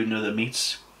of including other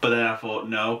meats, but then I thought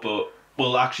no, but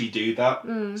we'll actually do that.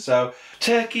 So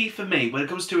turkey for me, when it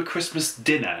comes to a Christmas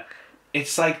dinner,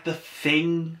 it's like the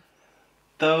thing.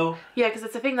 Though. Yeah, because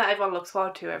it's a thing that everyone looks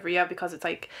forward to every year because it's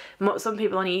like some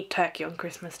people only eat turkey on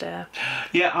Christmas Day.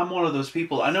 Yeah, I'm one of those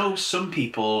people. I know some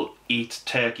people eat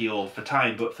turkey all the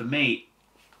time, but for me,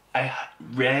 I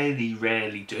rarely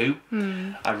do.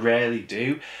 I rarely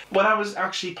do. When I was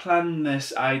actually planning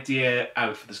this idea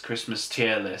out for this Christmas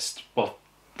tier list, well,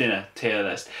 dinner tier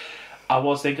list, I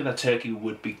was thinking that turkey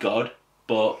would be good,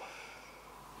 but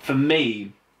for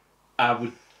me, I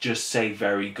would just say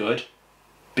very good.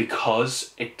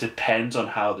 Because it depends on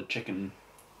how the turkey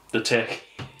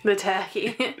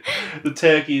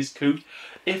is cooked.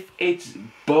 If it's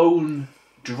bone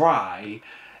dry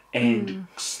and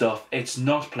stuff, it's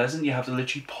not pleasant. You have to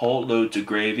literally pour loads of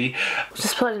gravy.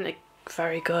 Just putting it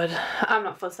very good. I'm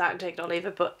not fussed out and take it or leave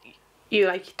it, but you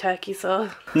like your turkey,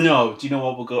 so. No, do you know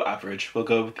what? We'll go average. We'll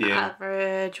go with you.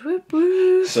 Average. Whoop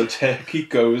whoop. So turkey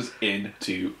goes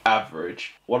into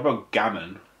average. What about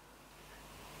gammon?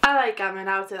 I like gammon.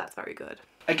 I would say that's very good.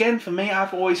 Again, for me,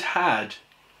 I've always had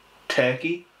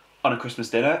turkey on a Christmas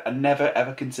dinner and never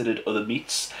ever considered other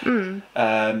meats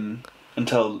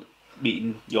until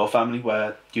meeting your family,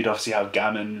 where you'd obviously have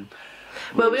gammon.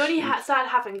 Well, we only started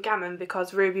having gammon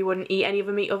because Ruby wouldn't eat any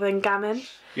other meat other than gammon.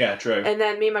 Yeah, true. And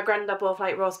then me and my granddad both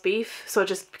like roast beef, so it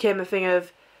just became a thing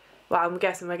of, well, I'm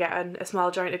guessing we're getting a small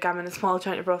joint of gammon, a small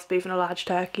joint of roast beef, and a large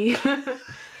turkey.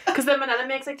 Because then my nana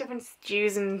makes like different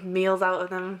stews and meals out of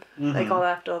them, like all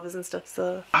leftovers and stuff.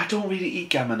 So I don't really eat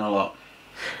gammon a lot.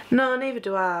 no, neither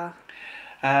do I.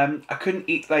 I could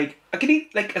eat like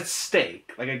a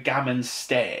steak, like a gammon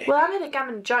steak. Well, I made a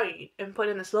gammon joint and put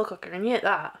it in the slow cooker and you ate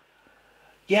that.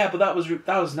 Yeah, but that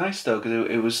was nice though, because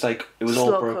it was like it was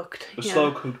slow all cooked. It was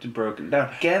slow cooked and broken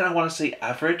down. Again, I want to say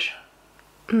average.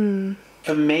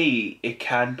 For me, it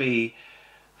can be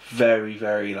very,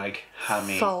 very like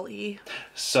hammy,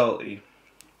 salty,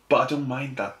 but I don't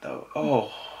mind that though.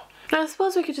 Oh, I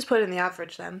suppose we could just put it in the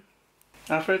average then.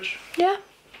 Average? Yeah.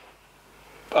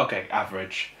 Okay,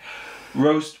 average.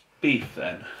 Roast beef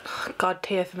then. God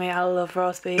tier for me. I love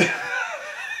roast beef.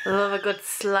 I love a good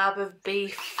slab of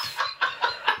beef.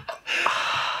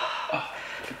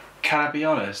 Can I be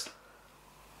honest?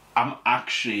 I'm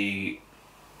actually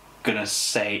gonna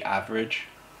say average.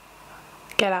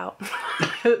 Get out.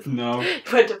 No.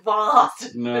 We're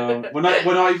divorced. No.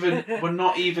 We're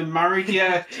not even married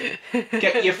yet.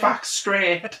 Get your facts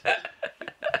straight.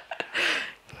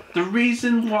 The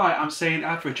reason why I'm saying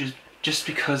average is just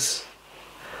because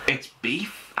it's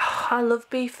beef. Oh, I love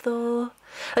beef though.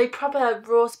 Like proper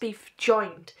roast beef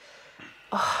joint.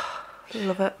 Oh, I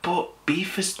love it. But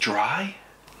beef is dry.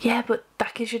 Yeah, but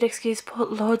that gives you an excuse to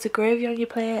put loads of gravy on your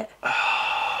plate.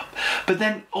 But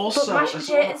then also... But mashed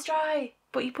potatoes dry.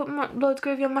 But you put loads of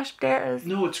gravy on mashed potatoes.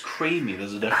 No, it's creamy.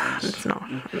 There's a difference. It's not.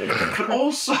 But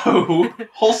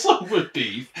also with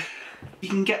beef, you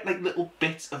can get like little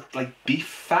bits of like beef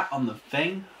fat on the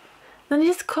thing. Then you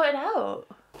just cut it out.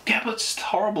 Yeah, but it's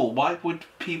horrible. Why would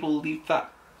people leave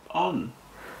that on?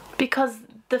 Because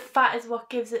the fat is what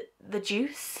gives it the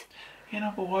juice. You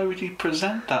know, but why would you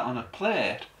present that on a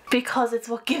plate? Because it's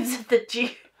what gives it the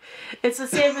juice. It's the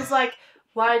same as like,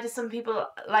 why do some people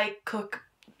like cook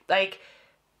like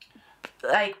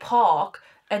pork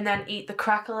and then eat the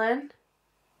crackling,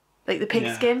 like the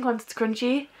pig skin once it's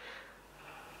crunchy?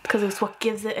 Because it's what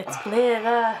gives it its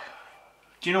flavour.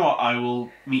 Do you know what? I will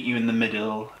meet you in the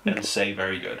middle and say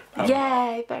very good.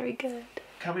 Yay, very good.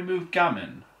 Can we move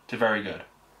gammon to very good?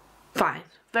 Fine.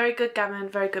 Very good gammon,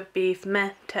 very good beef,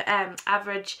 meh to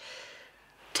average,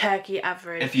 turkey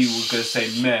average. If you were going to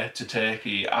say meh to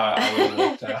turkey, I would have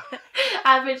looked at.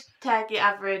 Average, turkey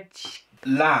average.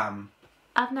 Lamb.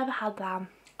 I've never had lamb.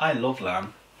 I love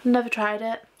lamb. Never tried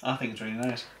it. I think it's really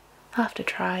nice. I'll have to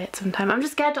try it sometime. I'm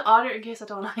just scared to order it in case I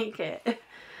don't like it.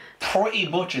 Pretty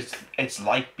much it's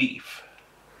like beef.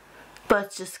 But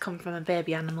it's just come from a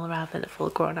baby animal rather than a full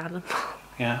grown animal.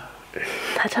 Yeah.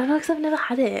 I don't know because I've never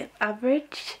had it.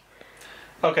 Average?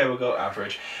 Okay, we'll go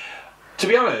average. To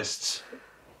be honest,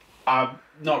 I'm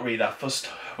not really that fussed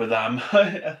with them.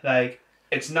 Like,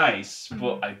 it's nice,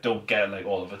 but I don't get it like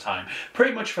all of the time.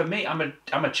 Pretty much for me, I'm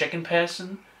a chicken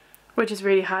person. Which is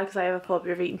really hard because I have a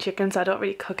phobia of eating chicken, so I don't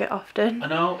really cook it often. I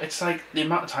know, it's like the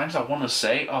amount of times I want to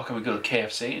say, oh, can we go to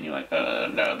KFC? And you're like,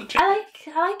 no, the chicken. I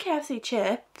like KFC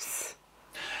chips.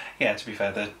 Yeah, to be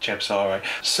fair, the chips are alright.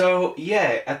 So,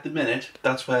 yeah, at the minute,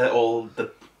 that's where all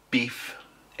the beef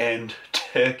and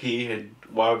turkey and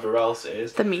whatever else it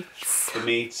is. The meats. The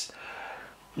meats.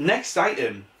 Next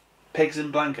item, pigs in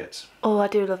blankets. Oh, I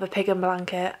do love a pig in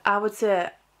blanket. I want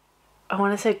to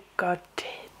say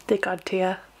the God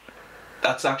tier.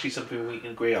 That's actually something we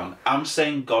can agree on. I'm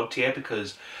saying God tier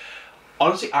because,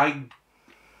 honestly, I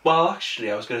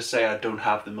was going to say I don't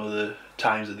have them other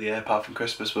times of the year apart from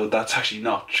Christmas, but that's actually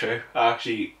not true. I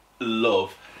actually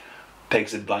love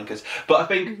pigs in blankets. But I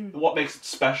think what makes it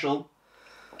special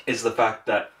is the fact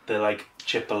that they like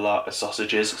chip a lot of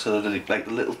sausages, so they're like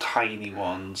the little tiny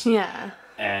ones. Yeah.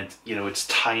 And, you know, it's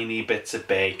tiny bits of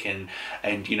bacon,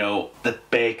 and, you know, the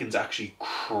bacon's actually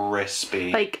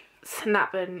crispy. Like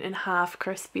snapping in half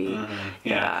crispy.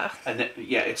 Yeah. And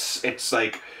it's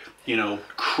like, you know,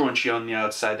 crunchy on the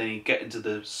outside, then you get into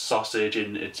the sausage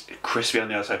and it's crispy on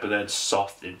the outside, but then it's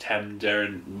soft and tender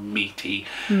and meaty.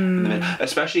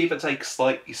 Especially if it's like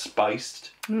slightly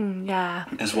spiced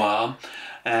as well.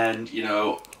 And, you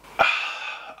know,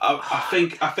 I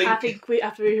think we,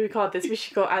 after we record this, we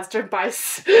should go Asda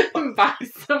and buy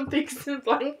some pigs in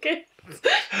blankets.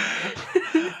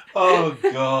 Oh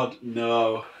God,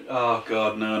 no. Oh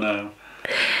God, no.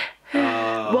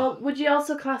 Well, would you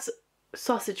also class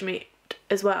sausage meat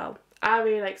as well I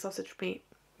really like sausage meat,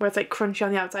 where it's like crunchy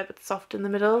on the outside but soft in the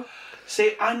middle.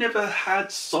 See, I never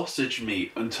had sausage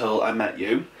meat until I met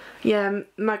you. Yeah,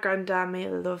 my granddad made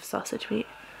love sausage meat.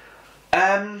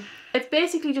 Um, It's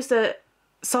basically just a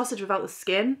sausage without the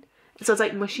skin, so it's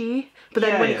like mushy. But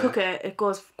then when you cook it, it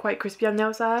goes quite crispy on the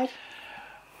outside.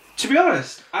 To be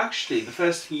honest, actually, the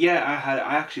first year I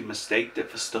actually mistaked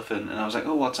it for stuffing, and I was like,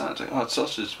 "Oh, what's that?" I was like, "Oh, it's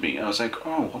sausage meat." And I was like,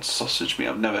 "Oh, what's sausage meat?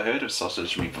 I've never heard of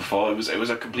sausage meat before." It was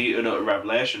a complete and utter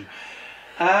revelation.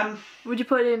 Would you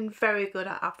put it in very good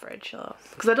at average, though?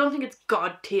 Because I don't think it's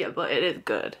god tier, but it is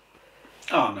good.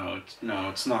 Oh no,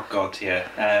 it's not god tier.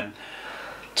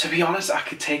 To be honest, I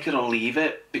could take it or leave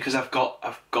it because I've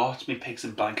got my pigs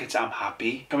and blankets. I'm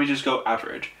happy. Can we just go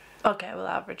average? Okay, we'll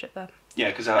average it then.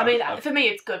 Yeah, because I mean, for me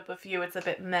it's good, but for you it's a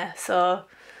bit meh. So.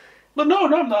 Well, no,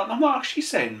 I'm not. I'm not actually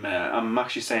saying meh. I'm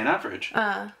actually saying average.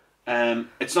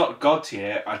 It's not god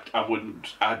tier. I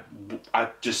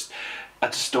just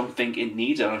don't think it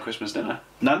needs it on a Christmas dinner.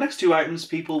 Now, next two items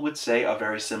people would say are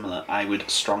very similar. I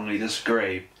would strongly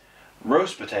disagree.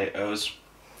 Roast potatoes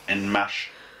and mashed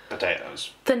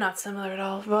potatoes. They're not similar at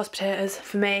all. Roast potatoes,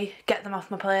 for me, get them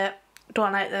off my plate.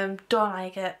 Don't like them, don't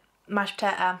like it. Mashed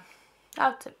potato,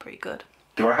 that's pretty good.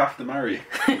 Do I have to marry you?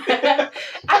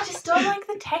 I just don't like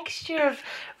the texture of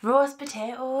roast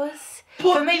potatoes.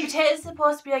 But for me, potatoes are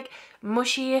supposed to be like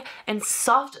mushy and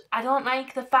soft. I don't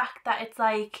like the fact that it's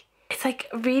like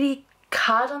really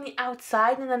hard on the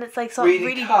outside and then it's like sort of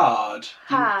really hard.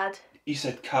 Hard. You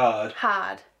said card.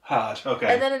 Hard. Hard.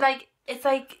 Okay. And then it's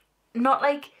like not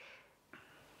like,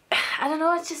 I don't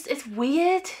know. It's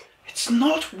weird. It's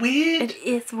not weird. It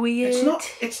is weird. It's not.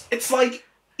 It's like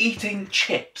eating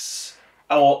chips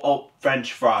or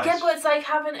French fries. Yeah, but it's like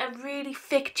having a really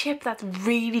thick chip that's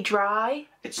really dry.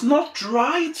 It's not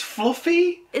dry. It's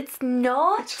fluffy. It's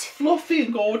not. It's fluffy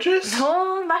and gorgeous.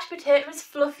 No, mashed potato is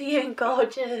fluffy and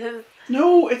gorgeous.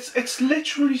 No, it's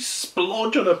literally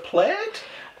splodge on a plate.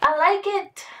 I like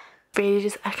it.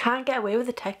 Really, I can't get away with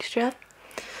the texture.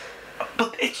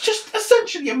 But it's just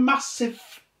essentially a massive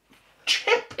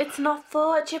chip. It's not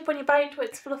though. A chip, when you bite into it,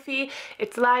 it's fluffy.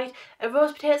 It's light. A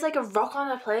roast potato is like a rock on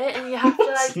a plate, and you have to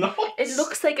like. Not. It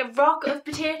looks like a rock of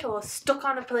potatoes stuck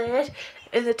on a plate,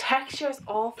 and the texture is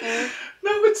awful.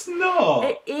 No, it's not.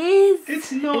 It is.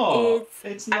 It's not. It is.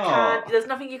 It's not. I can't. There's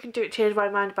nothing you can do to change my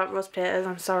mind about roast potatoes.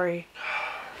 I'm sorry.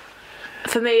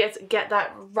 For me, it's get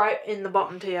that right in the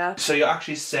bottom tier. So you're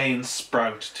actually saying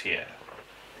sprout tier?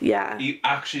 Yeah. Are you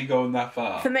actually going that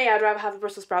far? For me, I'd rather have a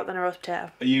Brussels sprout than a roast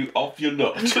potato. Are you off your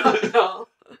nut? No.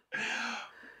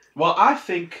 Well, I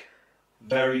think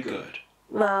very good.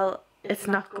 Well, it's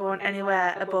not going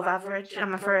anywhere above average,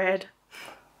 I'm afraid.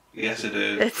 Yes, it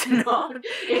is. It's not.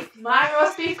 If my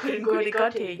roast beef couldn't go any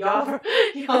good here,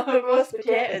 your roast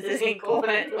potatoes isn't going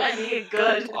anywhere near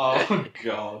good. Oh,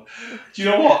 God. Do you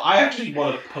know what? I actually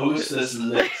want to post this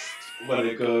list when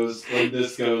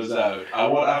this goes out. I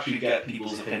want to actually get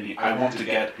people's opinion. I want to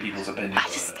get people's opinions I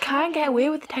just can't get away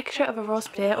with the texture of a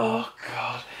roast potato. Oh,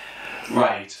 God.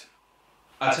 Right.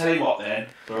 I'll tell you what then.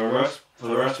 For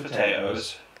the roast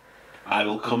potatoes, I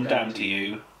will come down to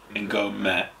you and go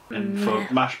meh. And for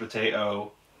mashed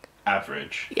potato,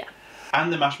 average. Yeah.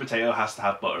 And the mashed potato has to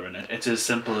have butter in it. It's as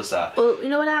simple as that. Well, you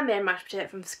know when I made mashed potato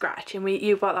from scratch and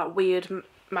you bought that weird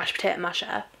mashed potato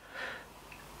masher?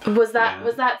 Was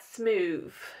that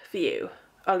smooth for you?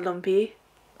 Or lumpy?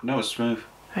 No, it was smooth.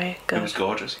 Right, good. It was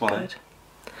gorgeous. Well, good.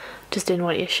 Just didn't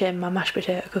want you to shame my mashed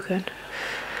potato cooking.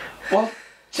 Well,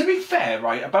 to be fair,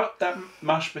 right, about that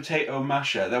mashed potato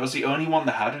masher, that was the only one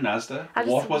that had an Asda.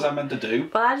 What was I meant to do?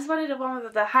 Well, I just wanted the one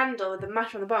with the handle with the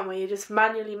masher on the bottom where you just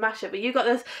manually mash it, but you got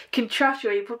this contraption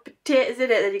where you put potatoes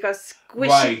in it and you got to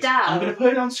squish it down. I'm going to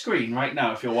put it on screen right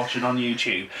now if you're watching on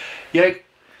YouTube. Yeah,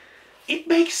 it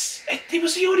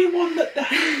was the only one that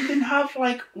didn't have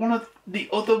like one of the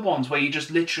other ones where you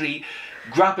just literally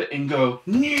grab it and go,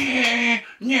 yeah,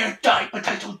 die,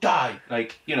 potato, die.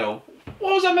 Like, you know,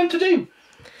 what was I meant to do?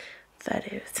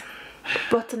 That is.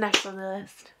 What's the next on the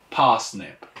list?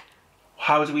 Parsnip.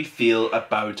 How do we feel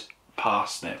about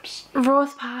parsnips?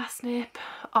 Roast parsnip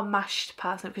or mashed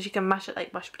parsnip, because you can mash it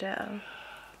like mashed potato.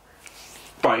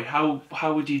 Right, how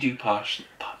would you do parsnip?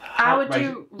 I would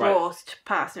do roast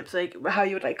parsnips, like how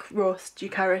you would like roast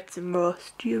your carrots and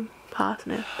roast your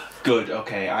parsnip. Good,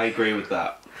 okay, I agree with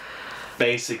that.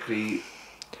 Basically,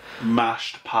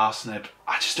 mashed parsnip,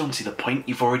 I just don't see the point.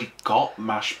 You've already got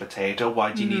mashed potato.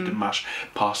 Why do you need to mash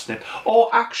parsnip? Or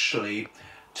actually,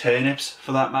 turnips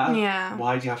for that matter. Yeah.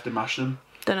 Why do you have to mash them?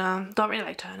 Don't really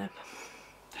like turnip.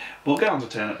 We'll get on to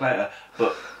turnip later.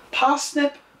 But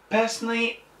parsnip,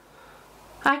 personally,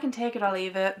 I can take it or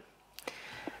leave it.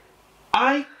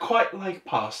 I quite like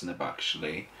parsnip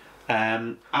actually.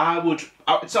 I would.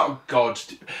 It's not God.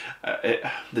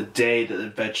 The day that the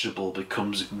vegetable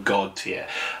becomes God tier.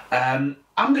 I'm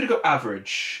gonna go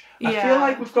average. I feel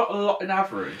like we've got a lot in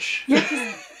average. Yeah,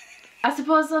 'cause I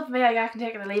suppose for me, like, I can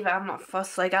take it or leave it. I'm not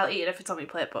fussed. Like, I'll eat it if it's on my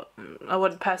plate, but I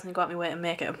wouldn't personally go out my way and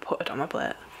make it and put it on my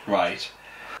plate. Right.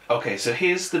 Okay, so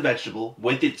here's the vegetable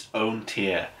with its own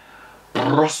tier.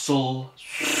 Brussels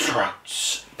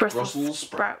sprouts. Brussels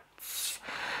sprouts.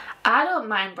 I don't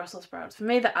mind Brussels sprouts. For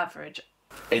me, they're average.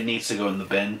 It needs to go in the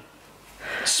bin.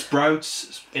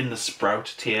 Sprouts in the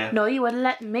sprout tier. No, you wouldn't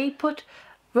let me put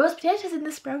roast potatoes in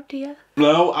the sprout tier.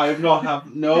 No, I have not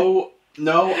have no.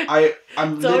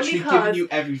 I'm literally giving you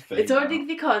everything. It's only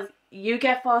because you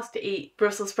get forced to eat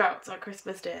Brussels sprouts on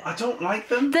Christmas Day. I don't like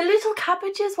them. The little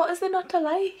cabbages, what is there not to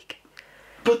like?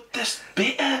 But they're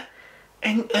bitter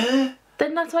and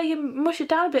Then that's why you mush it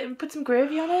down a bit and put some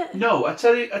gravy on it. No, I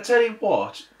tell you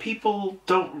what, people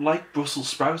don't like Brussels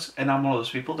sprouts, and I'm one of those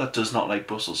people that does not like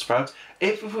Brussels sprouts.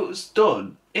 If it was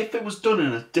done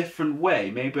in a different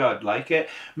way, maybe I'd like it.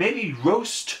 Maybe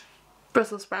roast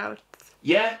Brussels sprouts.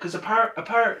 Yeah, because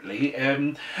apparently,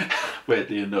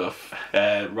 weirdly enough,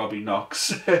 Robbie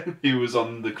Knox, who was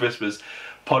on the Christmas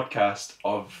podcast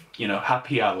of,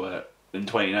 Happy Hour in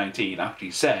 2019,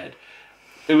 actually said,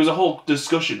 there was a whole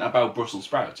discussion about Brussels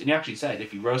sprouts, and he actually said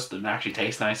if you roast them, they actually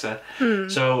taste nicer.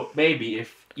 So maybe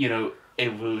if,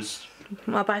 it was...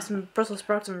 I'll buy some Brussels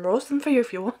sprouts and roast them for you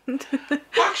if you want.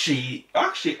 Actually,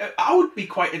 I would be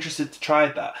quite interested to try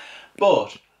that,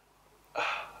 but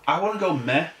I want to go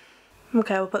meh.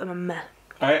 Okay, we'll put them on meh.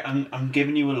 Alright, I'm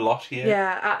giving you a lot here.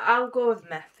 Yeah, I'll go with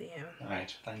meh for you.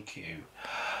 Right, thank you.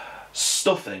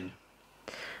 Stuffing.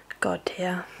 God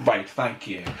tier. Right, thank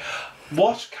you.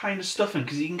 What kind of stuffing?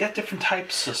 Because you can get different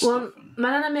types of stuffing.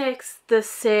 My nana makes the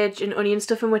sage and onion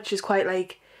stuffing, which is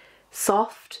quite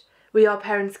soft. We our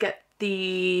parents get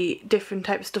the different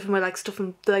type of stuffing where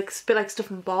stuffing, they're a bit like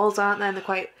stuffing balls, aren't they? And they're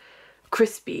quite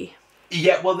crispy.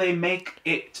 Yeah, well, they make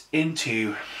it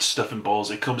into stuffing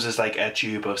balls. It comes as a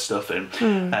tube of stuffing,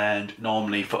 and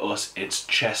normally for us it's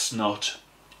chestnut,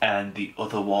 and the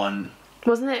other one...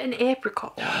 Wasn't it an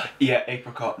apricot one? Yeah,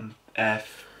 apricot and...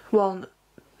 Walnut.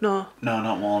 No. No,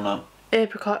 not walnut.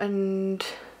 Apricot and...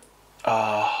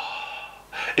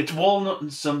 It's walnut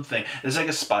and something. There's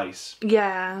a spice.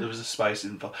 Yeah. There was a spice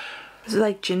involved. Was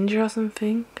it ginger or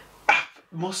something?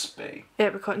 Must be.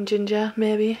 Apricot and ginger,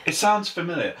 maybe. It sounds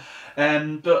familiar.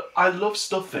 But I love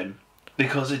stuffing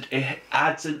because it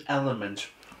adds an element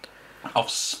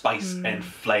of spice and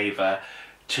flavour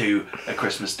to a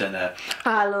Christmas dinner.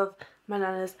 I love my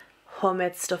nana's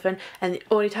homemade stuffing, and the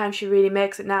only time she really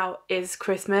makes it now is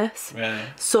Christmas. Really?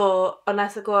 So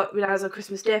unless I go when I was on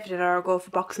Christmas Day for dinner or go for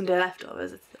Boxing Day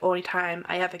leftovers, it's the only time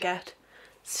I ever get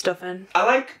stuffing. I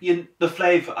like the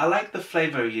flavour. I like the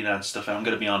flavour and stuffing. I'm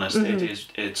going to be honest.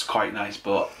 It's quite nice,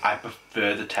 but I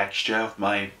prefer the texture of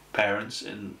my parents,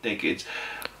 and it's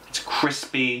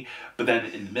crispy, but then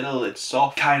in the middle it's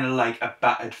soft, kind of like a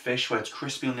battered fish where it's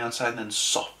crispy on the outside and then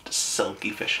soft, silky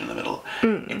fish in the middle.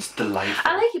 It's delightful.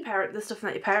 I like the stuffing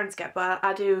that your parents get, but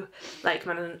I do like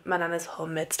my nana's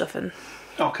homemade stuffing.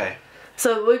 Okay.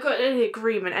 So we've got any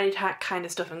agreement, any kind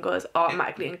of stuffing goes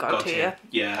automatically in God tier.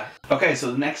 Yeah. Okay,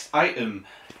 so the next item,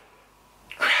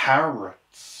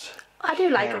 carrots. I do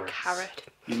like a carrot.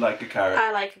 You like a carrot?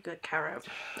 I like a good carrot.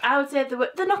 I would say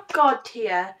they're not God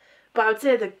tier, but I would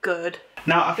say they're good.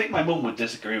 Now, I think my mum would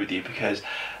disagree with you because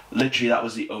literally that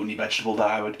was the only vegetable that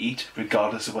I would eat,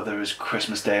 regardless of whether it was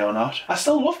Christmas Day or not. I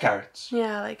still love carrots.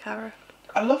 Yeah, I like carrot.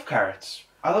 I love carrots.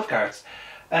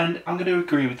 And I'm going to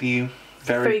agree with you.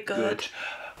 Very good.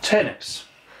 Turnips.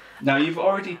 Now, you've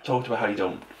already talked about how you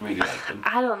don't really like them.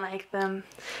 I don't like them.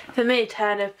 For me,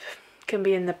 turnip can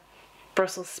be in the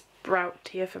Brussels sprout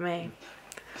tier for me.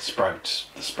 The sprout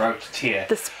tier.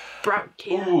 The sprout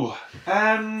tier. Ooh.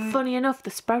 Funny enough, the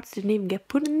sprouts didn't even get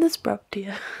put in the sprout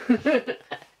tier.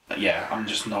 Yeah, I'm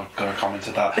just not going to comment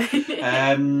on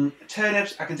that.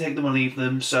 Turnips, I can take them or leave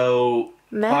them, so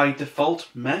meh. By default,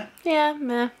 meh. Yeah,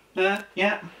 meh.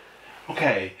 Yeah.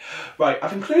 Okay, right,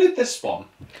 I've included this one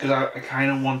because I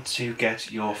kind of want to get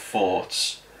your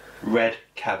thoughts. Red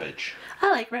cabbage.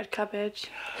 I like red cabbage.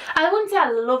 I wouldn't say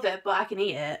I love it, but I can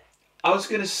eat it. I was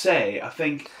going to say, I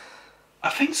think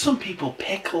some people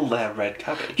pickle their red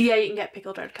cabbage. Yeah, you can get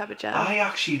pickled red cabbage out. I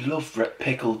actually love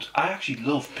pickled. I actually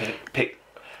love pickled.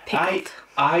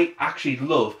 I actually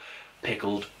love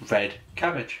pickled red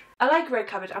cabbage. I like red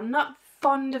cabbage. I'm not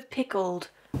fond of pickled.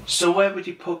 So where would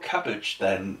you put cabbage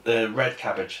then? The red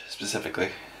cabbage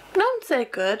specifically? I don't say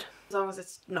good, as long as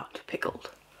it's not pickled.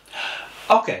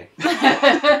 Okay.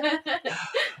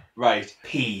 Right.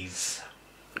 Peas.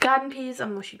 Garden peas or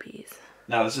mushy peas?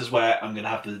 Now this is where I'm going to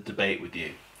have the debate with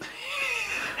you.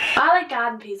 I like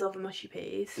garden peas over mushy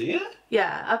peas. Do you?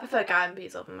 Yeah, I prefer garden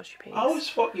peas over mushy peas. I always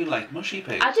thought you liked mushy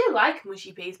peas. I do like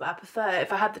mushy peas, but I prefer,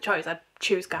 if I had the choice, I'd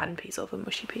choose garden peas over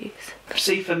mushy peas.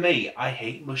 See, for me, I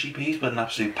hate mushy peas with an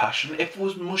absolute passion. If it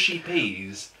was mushy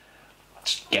peas,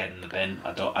 just get in the bin.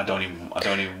 I don't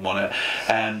even want it.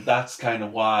 And that's kind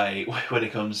of why, when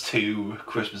it comes to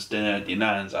Christmas dinner at your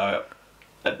nan's,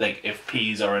 like if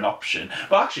peas are an option.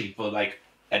 But actually, for like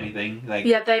anything, like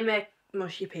Yeah, they make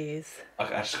mushy peas. I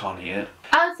just can't eat it.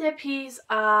 I would say peas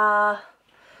are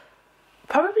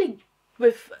probably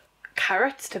with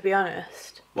carrots, to be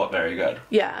honest. What, very good.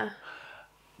 Yeah.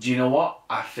 Do you know what?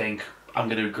 I think I'm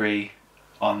going to agree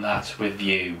on that with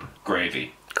you.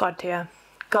 Gravy. God tier.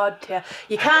 God tier.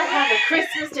 You can't have a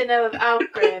Christmas dinner without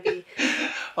gravy.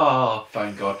 Oh,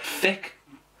 thank God. Thick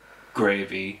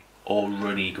gravy or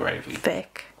runny gravy?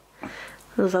 Thick. I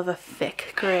love a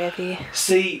thick gravy.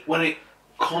 See, when it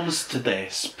comes to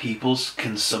this, people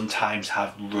can sometimes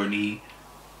have runny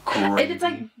gravy. It's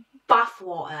like bath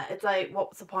water. It's like,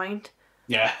 what's the point?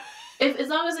 Yeah. As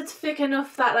long as it's thick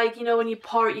enough that, like, you know, when you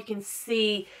pour it, you can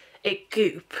see it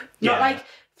goop. Not Yeah. like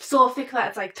so thick that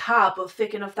it's like tar, but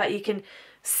thick enough that you can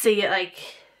see it, like,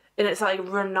 and it's like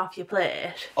running off your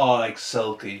plate. Oh, like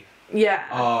silky. Yeah.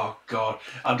 Oh, God.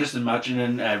 I'm just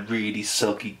imagining a really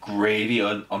silky gravy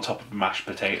on top of a mashed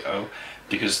potato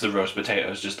because the roast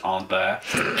potatoes just aren't there.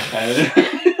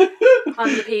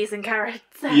 On the peas and carrots.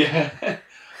 Yeah.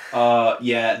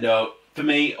 Yeah, no. For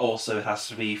me, also, it has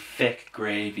to be thick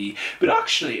gravy. But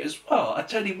actually, as well, I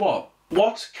tell you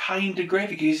what kind of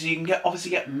gravy? Because you can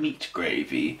obviously get meat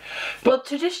gravy. Well,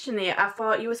 traditionally, I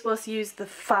thought you were supposed to use the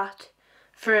fat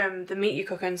from the meat you're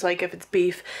cooking. So, like, if it's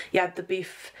beef, you had the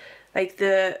beef, like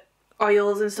the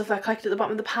oils and stuff that collect at the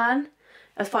bottom of the pan.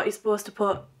 I thought you're supposed to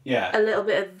put a little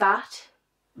bit of that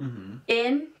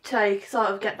in to, like, sort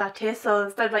of get that taste. So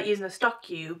instead of, like, using a stock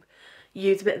cube, you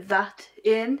use a bit of that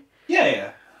in.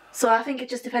 Yeah. So I think it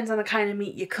just depends on the kind of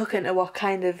meat you're cooking or what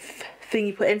kind of thing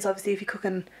you put in. So obviously if you're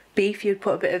cooking beef, you'd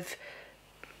put a bit of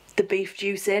the beef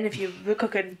juice in. If you were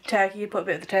cooking turkey, you'd put a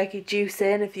bit of the turkey juice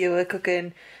in. If you were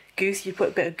cooking goose, you'd put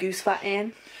a bit of goose fat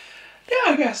in.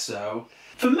 Yeah, I guess so.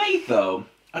 For me, though,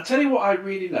 I'll tell you what I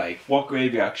really like. What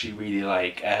gravy I actually really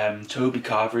like. Toby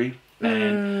Carvery.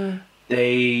 And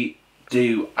they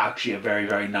do actually a very,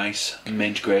 very nice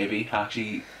mint gravy.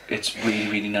 Actually, it's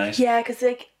really, really nice. Yeah, because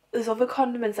like there's other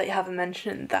condiments that you haven't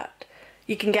mentioned that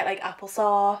you can get, like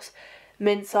applesauce,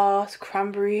 mint sauce,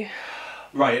 cranberry.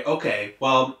 Right, okay.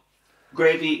 Well,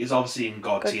 gravy is obviously in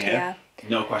God tier. tier.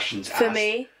 No questions asked. For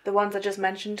me, the ones I just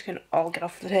mentioned can all get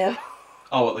off the table.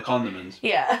 Oh, what, the condiments?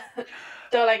 Yeah.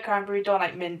 Don't like cranberry, don't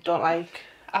like mint, don't like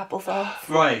applesauce.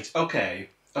 Right, okay.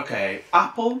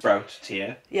 Apple, sprout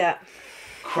tier. Yeah.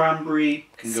 Cranberry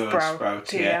can go in sprout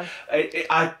tier.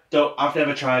 I've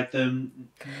never tried them.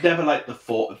 Never liked the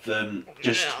thought of them.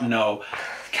 Just no.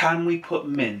 Can we put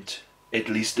mint at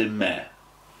least in there?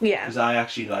 Yeah. Because I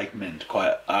actually like mint.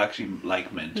 I actually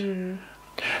like mint.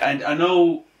 And I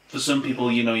know for some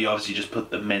people, you know, you obviously just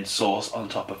put the mint sauce on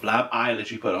top of lamb. I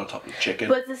literally put it on top of chicken.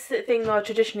 But this thing though,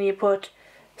 traditionally you put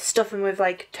stuffing with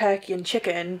like turkey and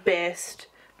chicken based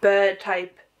bird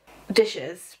type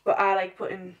dishes. But I like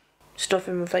putting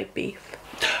stuffing with like beef.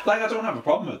 Like, I don't have a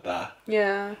problem with that.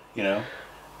 Yeah. You know?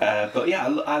 But yeah,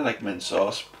 I like mint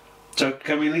sauce. So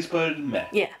can we at least put it in there?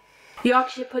 Yeah.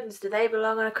 Yorkshire puddings, do they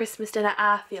belong on a Christmas dinner?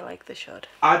 I feel like they should.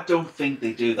 I don't think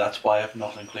they do, that's why I've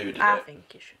not included it. I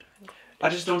think you should. I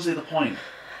just don't see the point.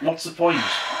 What's the point?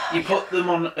 You put them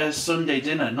on a Sunday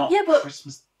dinner, not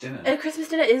Christmas dinner. A Christmas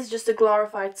dinner is just a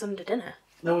glorified Sunday dinner.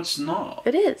 No, it's not.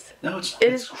 It is. No,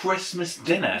 it's Christmas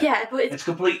dinner. Yeah, but it's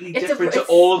completely different to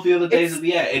all of the other days of the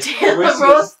year. It's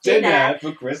Christmas dinner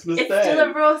for Christmas Day. It's still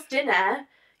a roast dinner.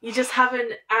 You're just having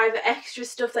either extra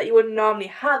stuff that you wouldn't normally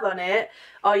have on it,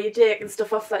 or you're taking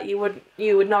stuff off that you would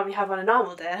normally have on a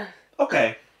normal day.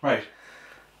 Okay, right.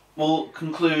 We'll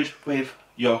conclude with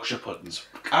Yorkshire puddings.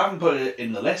 I haven't put it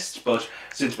in the list, but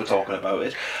since we're talking about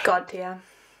it, God tier.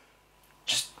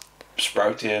 just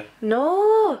sprout tier.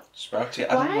 No. Sprout tier.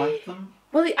 I don't like them.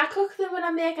 Well, I cook them when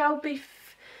I make our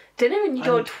beef dinner, and you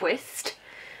don't twist.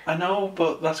 I know,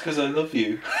 but that's because I love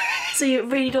you. So you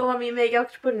really don't want me to make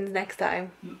Yorkshire puddings next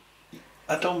time?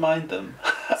 I don't mind them.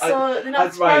 So they're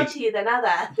not sprouty then, are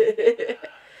they?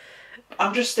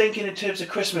 I'm just thinking in terms of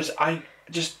Christmas, I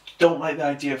just don't like the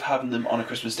idea of having them on a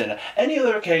Christmas dinner. Any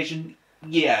other occasion,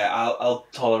 yeah, I'll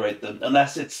tolerate them.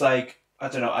 Unless it's like, I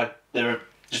don't know, they're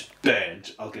just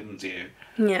burnt, I'll give them to you.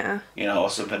 Yeah. You know, or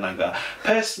something like that.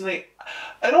 Personally,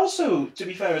 And also, to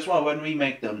be fair as well, when we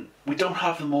make them, we don't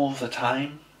have them all the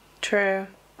time. True.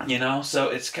 You know, so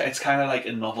it's kind of like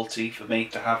a novelty for me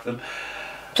to have them.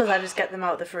 Plus, I just get them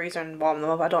out of the freezer and warm them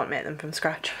up. I don't make them from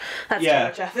scratch. That's Yeah.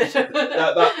 too much effort.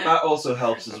 that also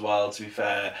helps as well, to be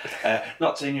fair.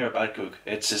 Not saying you're a bad cook,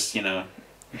 it's just, you know.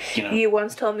 You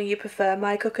once told me you prefer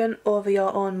my cooking over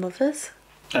your own mother's.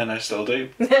 And I still do.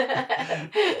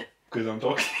 Because I'm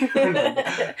talking.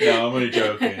 No, I'm only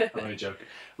joking.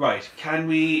 Right, can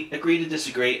we agree to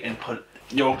disagree and put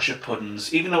Yorkshire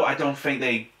puddings, even though I don't think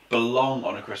they belong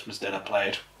on a Christmas dinner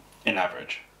plate, in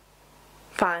average?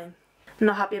 Fine. I'm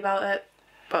not happy about it,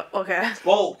 but okay.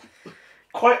 Well,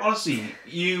 quite honestly,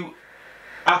 you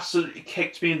absolutely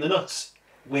kicked me in the nuts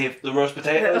with the roast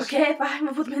potatoes. Okay, fine,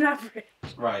 we'll put them in average.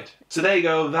 Right. So there you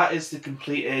go. That is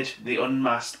the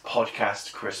Unmasked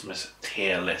Podcast Christmas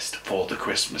tier list for the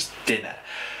Christmas dinner.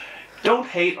 Don't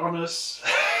hate on us.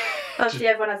 Obviously,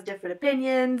 everyone has different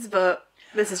opinions, but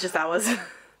this is just ours.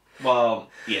 Well,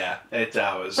 yeah, it's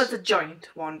ours. But it's a joint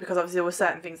one, because obviously there were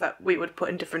certain things that we would put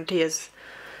in different tiers.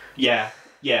 Yeah,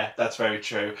 that's very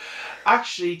true.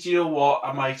 Actually, do you know what?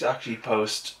 I might actually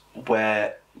post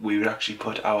where we would actually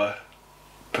put our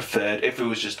preferred, if it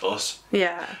was just us.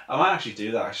 Yeah. I might actually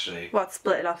do that, actually. What,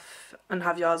 split it off and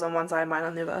have yours on one side, mine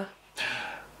on the other?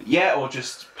 Yeah, or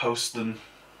just post them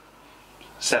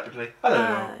separately. I don't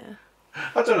know. Yeah.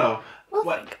 I don't know. We'll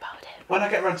think about it. When I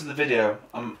get around to the video,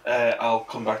 I'll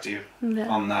come back to you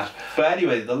on that. But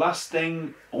anyway, the last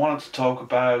thing I wanted to talk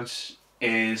about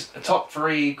is a top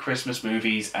 3 Christmas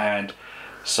movies and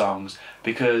songs.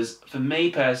 Because for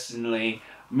me personally,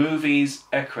 movies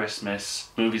about Christmas,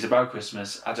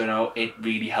 I don't know, it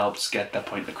really helps get that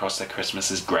point across that Christmas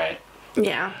is great.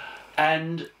 Yeah.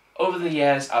 And over the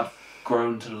years, I've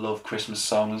grown to love Christmas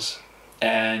songs.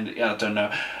 And I don't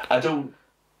know,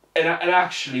 and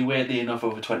actually, weirdly enough,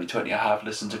 over 2020, I have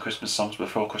listened to Christmas songs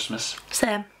before Christmas.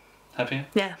 Same. Have you?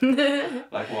 Yeah.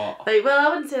 Like what? Well, I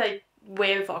wouldn't say like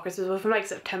way before Christmas, but from like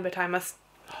September time, I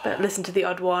listened to the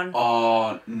odd one.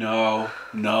 Oh, no.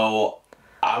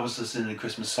 I was listening to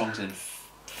Christmas songs in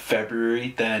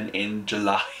February, then in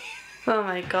July. Oh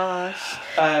my gosh.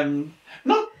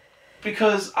 Not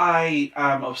because I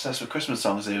am obsessed with Christmas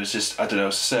songs, it was just, I don't know,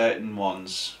 certain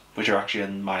ones which are actually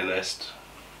on my list.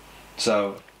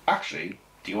 So, actually,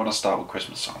 do you want to start with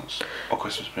Christmas songs or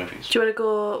Christmas movies? Do you want to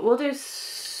go? We'll do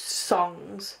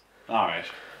songs. Alright.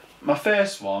 My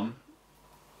first one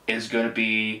is going to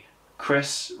be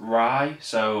Chris Rea,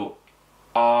 so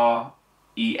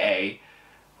REA,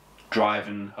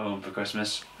 Driving Home for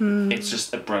Christmas. It's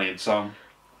just a brilliant song.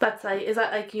 That's like, is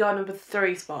that like your number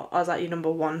 3 spot, or is that your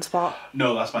number 1 spot?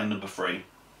 No, that's my number 3.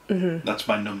 That's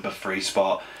my number 3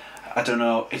 spot. I don't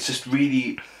know, it's just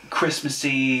really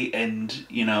Christmassy and,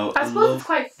 you know, I suppose it's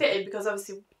quite fitting because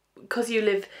obviously, because you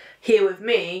live here with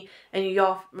me and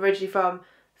you're originally from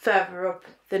further up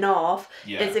the north,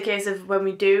 it's a case of when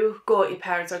we do go at your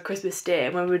parents on Christmas Day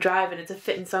and when we're driving, it's a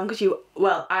fitting song because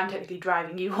I'm technically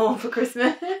driving you home for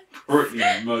Christmas.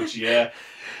 Pretty much, yeah.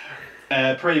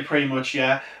 Pretty much,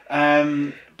 yeah.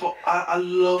 But I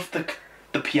love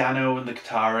the piano and the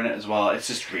guitar in it as well. It's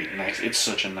just really nice. It's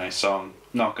such a nice song,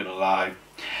 not gonna lie.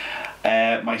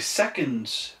 My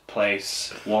second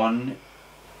place one,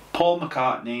 Paul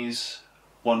McCartney's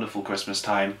Wonderful Christmas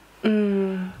Time.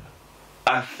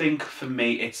 I think for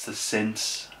me it's the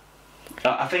synths.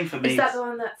 I think for me is that the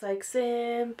one that's like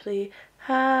simply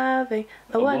having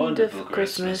a wonderful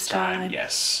Christmas time?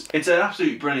 Yes, it's an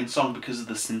absolutely brilliant song because of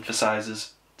the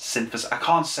synthesizers. I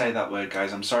can't say that word,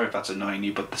 guys. I'm sorry if that's annoying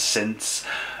you, but the synths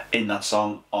in that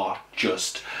song are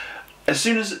just, as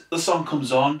soon as the song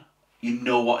comes on, you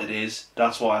know what it is.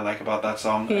 That's what I like about that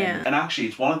song. Yeah. And actually,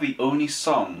 it's one of the only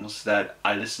songs that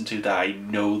I listen to that I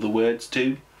know the words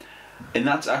to. And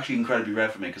that's actually incredibly rare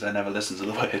for me because I never listen to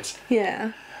the words.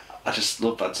 Yeah. I just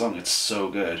love that song. It's so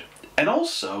good. And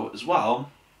also, as well,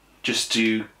 just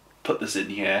to put this in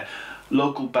here,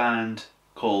 local band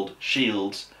called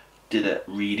Shields did a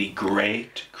really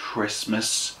great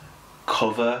Christmas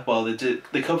cover. Well,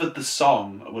 they covered the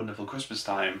song A Wonderful Christmas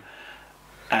Time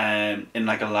in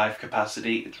like a live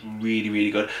capacity. It's really,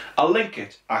 really good. I'll link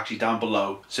it actually down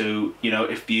below. So, you know,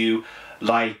 if you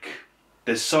like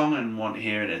this song and want to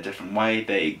hear it in a different way,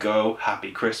 there you go.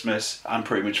 Happy Christmas. I'm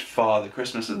pretty much Father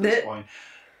Christmas at this point.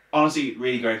 Honestly,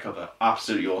 really great cover.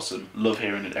 Absolutely awesome. Love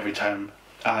hearing it every time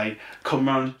I come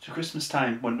round to Christmas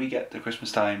time, when we get to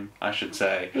Christmas time, I should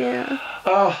say. Yeah.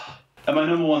 Oh, and my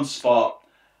number 1 spot,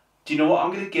 do you know what?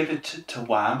 I'm going to give it to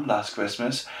Wham! Last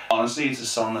Christmas. Honestly, it's a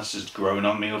song that's just grown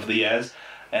on me over the years.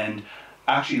 And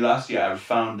actually last year I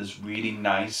found this really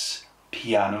nice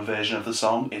piano version of the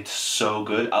song. It's so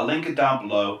good. I'll link it down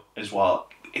below as well.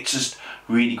 It's just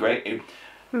really great. It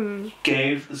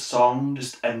gave the song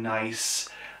just a nice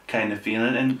kind of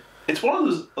feeling, and it's one of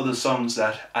those other songs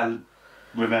that I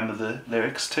remember the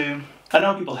lyrics to. I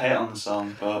know people hate on the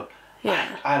song, but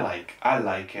Yeah. I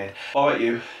like it. What about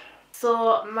you?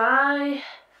 So my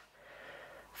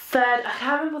third, I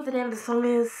can't remember what the name of the song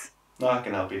is. No, I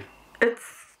can help you.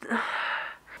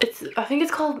 I think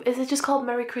it's called, is it just called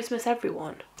Merry Christmas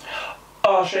Everyone?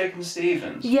 Oh, Shakin'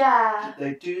 Stevens. Yeah.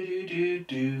 They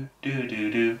do.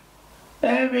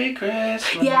 Merry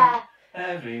Christmas. Yeah.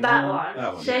 Everyone. That one.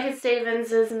 Yeah. Shakin'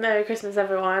 Stevens is Merry Christmas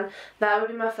Everyone. That would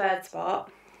be my third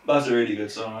spot. That's a really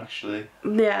good song, actually.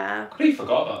 Yeah. Completely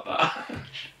forgot about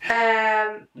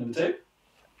that. Number 2?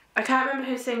 I can't remember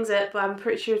who sings it, but I'm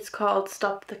pretty sure it's called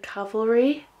Stop the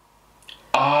Cavalry.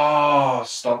 Oh,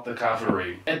 Stop the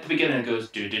Cavalry. At the beginning it goes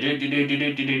do do do do do do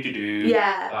do do do do.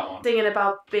 Yeah. That one. Singing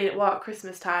about being at work at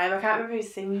Christmas time. I can't remember who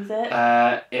sings it.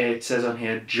 It says on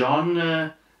here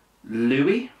John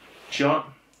Louis. John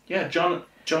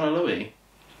Louis. Jonah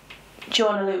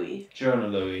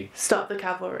Louis. Stop the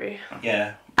Cavalry.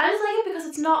 Yeah. I just like it because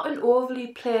it's not an overly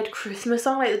played Christmas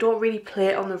song. Like, they don't really play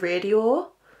it on the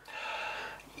radio.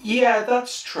 Yeah,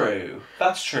 that's true.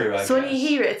 That's true, I guess. So when you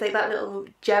hear it, it's like that little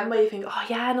gem where you think, oh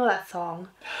yeah, I know that song.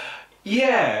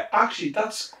 Yeah, actually,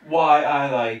 that's why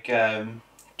I like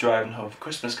Driving Home for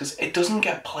Christmas, because it doesn't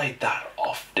get played that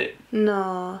often.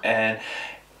 No. And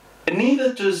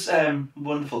neither does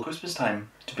Wonderful Christmas Time,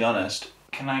 to be honest.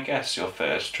 Can I guess your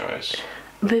first choice?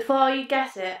 Before you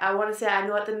guess it, I want to say I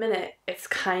know at the minute it's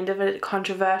kind of a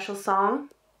controversial song,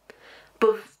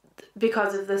 but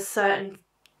because of the certain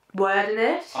word in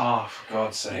it. Oh, for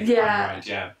God's sake. Yeah. I'm right,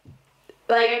 yeah.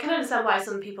 Like, I can understand why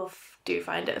some people do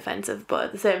find it offensive, but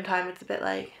at the same time it's a bit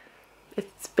like,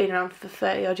 it's been around for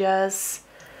 30 odd years.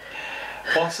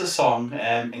 What's the song,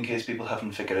 in case people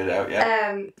haven't figured it out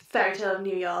yet? Fairy Tale of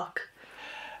New York.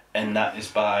 And that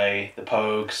is by The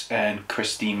Pogues and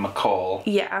Christine McCall.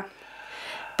 Yeah.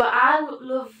 But I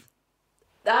love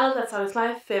that song. It's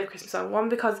my favourite Christmas song. One,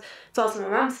 because it's also my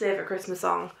mum's favourite Christmas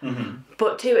song. Mm-hmm.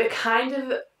 But two, it kind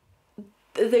of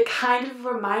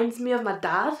reminds me of my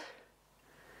dad,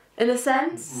 in a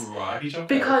sense. Right.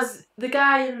 Because the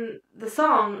guy in the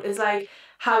song is like,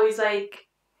 how he's like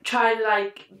trying to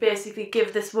like basically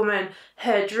give this woman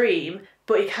her dream,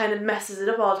 but he kind of messes it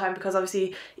up all the time because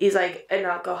obviously he's like an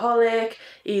alcoholic,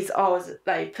 he's always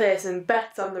like placing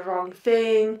bets on the wrong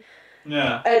thing.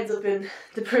 Yeah. Ends up in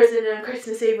the prison on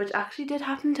Christmas Eve, which actually did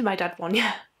happen to my dad one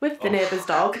year with the neighbour's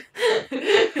dog.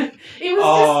 It was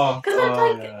just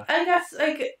because yeah. I guess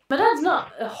like my dad's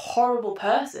not a horrible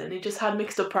person. He just had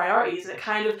mixed up priorities, and it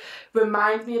kind of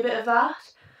reminds me a bit of that.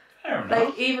 Fair enough.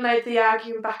 Like even like the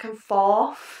arguing back and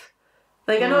forth.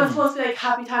 Like I know it's supposed to be like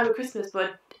happy time of Christmas,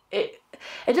 but it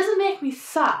doesn't make me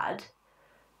sad.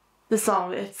 The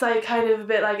song, it's like kind of a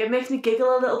bit like, it makes me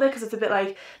giggle a little bit because it's a bit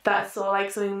like, that's so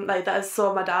like something like that is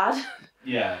so my dad.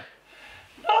 Yeah.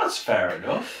 No, that's fair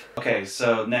enough. Okay,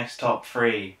 so next top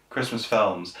 3 Christmas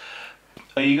films.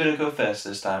 Are you going to go first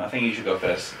this time? I think you should go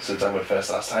first, since I went first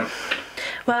last time.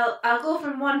 Well, I'll go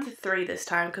from 1 to 3 this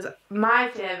time because my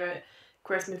favourite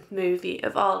Christmas movie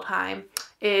of all time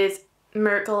is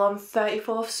Miracle on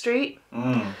 34th Street.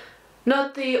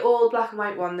 Not the old black and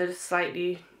white one, the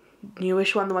slightly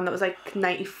newish one, the one that was like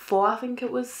 94, I think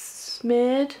it was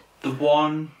made. The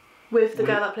one with the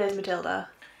girl that plays Matilda.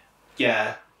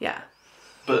 Yeah. Yeah.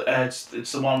 But it's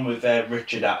the one with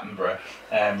Richard Attenborough.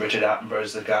 Richard Attenborough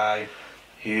is the guy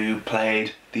who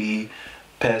played the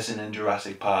person in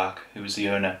Jurassic Park who was the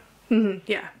owner.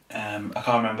 Yeah. I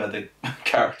can't remember the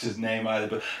character's name either,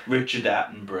 but Richard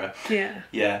Attenborough. Yeah.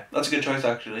 Yeah, that's a good choice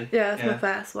actually. Yeah, that's my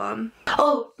first one.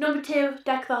 Oh, number 2,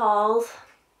 Deck the Halls.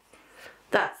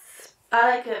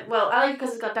 I like it. Well, I like it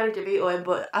because it's got Danny DeVito in,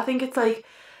 but I think it's like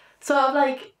sort of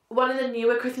like one of the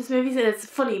newer Christmas movies, and it's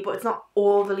funny, but it's not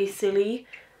overly silly.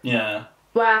 Yeah.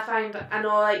 Where I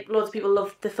know like loads of people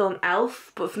love the film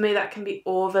Elf, but for me that can be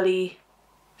overly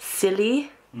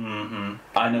silly.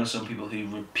 I know some people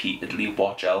who repeatedly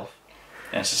watch Elf,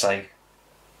 and it's just like,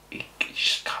 you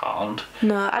just can't.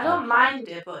 No, I don't mind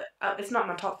it, but it's not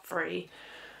my top 3.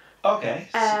 Okay.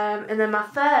 And then my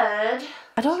third,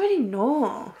 I don't really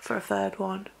know for a third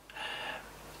one.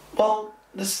 Well,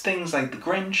 there's things like The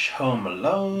Grinch, Home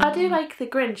Alone. I do like The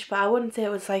Grinch, but I wouldn't say it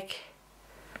was like...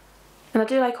 And I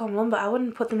do like Home Alone, but I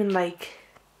wouldn't put them in like...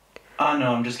 I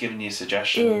know, I'm just giving you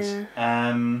suggestions.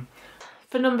 Yeah.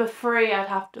 For number 3, I'd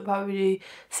have to probably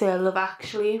say Love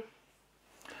Actually.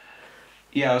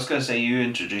 Yeah, I was going to say you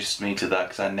introduced me to that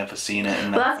because I'd never seen it.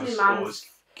 And Well, that's my mum's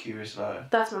curious about it.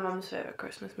 That's my mum's favourite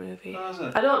Christmas movie. Oh, is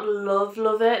it? I don't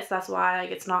love it, so that's why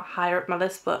like it's not higher up my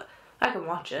list, but I can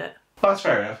watch it. That's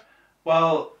fair enough.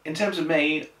 Well, in terms of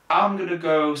me, I'm going to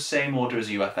go same order as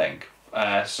you, I think.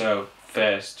 So,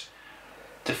 first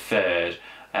to third.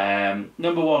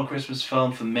 Number one Christmas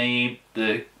film for me,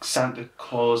 the Santa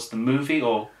Claus the movie,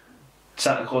 or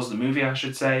Santa Claus the movie I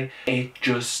should say. It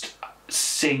just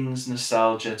sings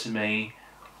nostalgia to me.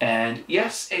 And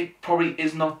yes, it probably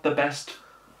is not the best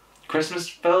Christmas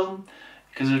film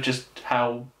because of just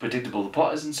how predictable the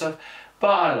plot is and stuff, but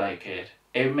I like it.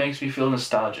 It makes me feel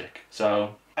nostalgic.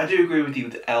 So I do agree with you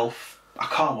with Elf. I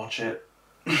can't watch it.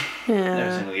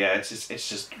 Yeah. It's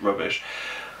just rubbish.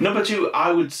 Number two,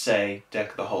 I would say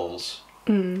Deck the Halls.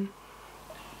 Mm.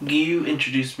 You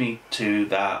introduced me to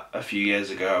that a few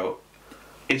years ago.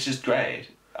 It's just great.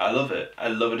 I love it. I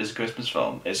love it as a Christmas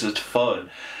film. It's just fun.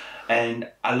 And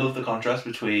I love the contrast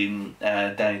between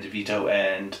Danny DeVito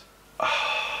and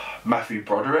Matthew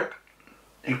Broderick,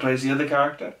 who plays the other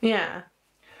character. Yeah.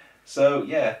 So,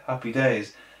 yeah, happy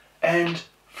days. And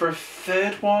for a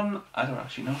third one, I don't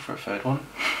actually know for a third one.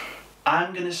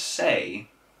 I'm going to say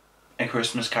A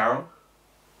Christmas Carol.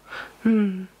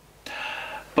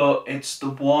 But it's the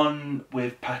one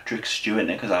with Patrick Stewart in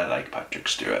it because I like Patrick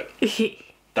Stewart.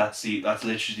 That's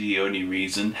literally the only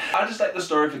reason. I just like the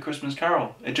story of A Christmas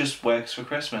Carol. It just works for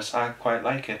Christmas. I quite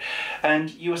like it.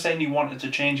 And you were saying you wanted to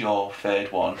change your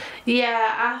third one.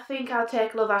 Yeah, I think I'll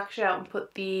take Love Actually out and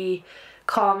put the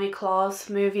Call Me Claus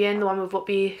movie in, the one with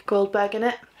Whoopi Goldberg in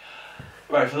it.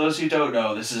 Right, for those who don't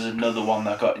know, this is another one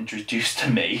that got introduced to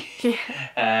me.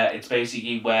 It's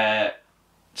basically where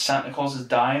Santa Claus is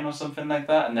dying or something like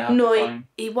that, and they have to find...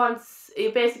 he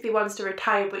basically wants to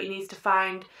retire, but he needs to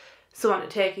find someone to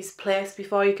take his place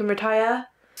before he can retire.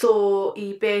 So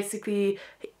he basically,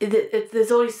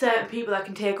 there's only certain people that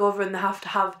can take over, and they have to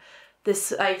have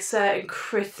this like certain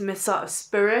Christmas sort of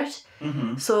spirit.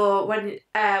 Mm-hmm. So when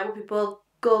Whoopi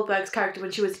Goldberg's character,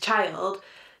 when she was a child,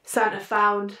 Santa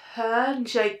found her and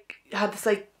she like had this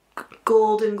like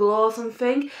golden glow or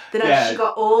something. Then as she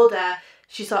got older,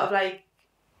 she sort of like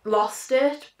lost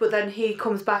it, but then he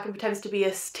comes back and pretends to be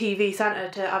a TV Santa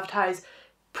to advertise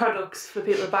products for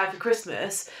people to buy for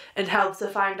Christmas and helps her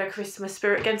find her Christmas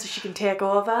spirit again so she can take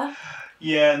over.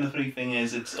 Yeah, and the funny thing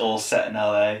is it's all set in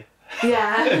LA.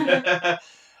 Yeah.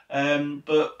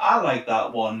 But I like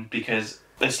that one because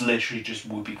it's literally just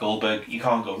Whoopi Goldberg. You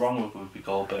can't go wrong with Whoopi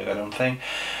Goldberg, I don't think.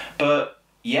 But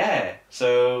yeah,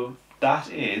 so that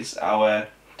is our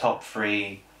top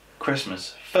 3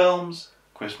 Christmas films,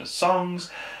 Christmas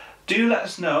songs. Do let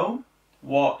us know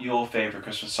what your favourite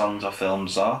Christmas songs or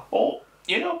films are, or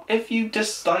you know, if you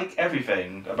dislike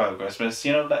everything about Christmas,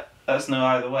 you know, let us know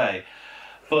either way.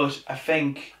 But I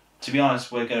think, to be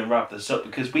honest, we're going to wrap this up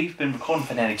because we've been recording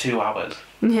for nearly 2 hours.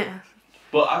 Yeah.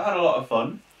 But I've had a lot of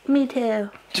fun. Me too.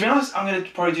 To be honest, I'm going to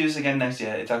probably do this again next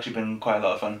year. It's actually been quite a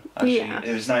lot of fun. Actually, yeah.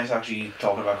 It was nice actually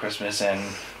talking about Christmas, and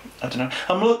I don't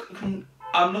know.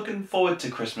 I'm looking forward to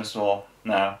Christmas more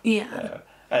now. Yeah.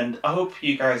 And I hope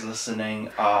you guys listening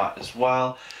are as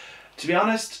well. To be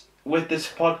honest, with this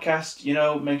podcast, you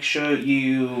know, make sure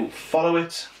you follow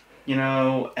it, you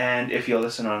know, and if you're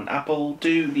listening on Apple,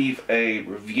 do leave a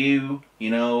review, you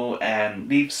know, and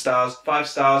leave stars, 5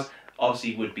 stars,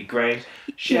 obviously would be great.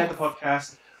 Share the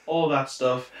podcast, all that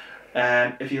stuff.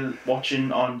 If you're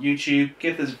watching on YouTube,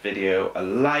 give this video a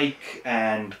like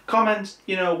and comment,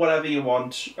 you know, whatever you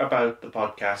want about the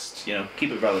podcast, you know,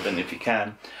 keep it relevant if you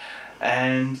can.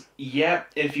 And yeah,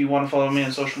 if you want to follow me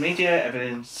on social media,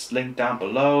 everything's linked down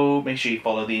below. Make sure you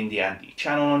follow the IndieAndy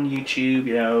channel on YouTube,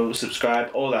 you know,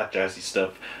 subscribe, all that jazzy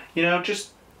stuff. You know,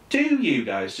 just do you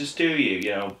guys, just do you,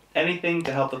 you know, anything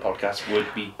to help the podcast would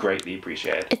be greatly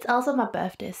appreciated. It's also my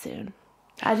birthday soon.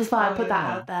 I just thought I'd put that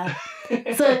out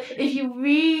there. So if you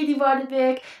really want to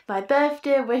make my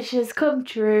birthday wishes come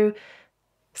true,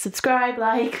 subscribe,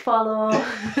 like, follow.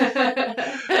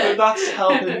 But that's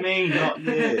helping me, not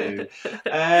you.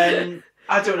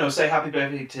 I don't know, say happy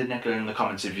birthday to Nicola in the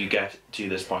comments if you get to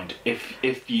this point.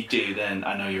 If you do, then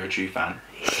I know you're a true fan.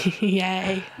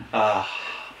 Yay. But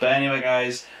anyway,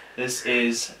 guys, this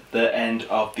is the end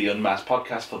of the Unmasked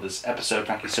Podcast for this episode.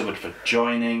 Thank you so much for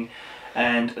joining.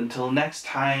 And until next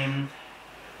time,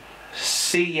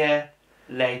 see ya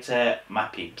later, my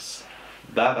peeps.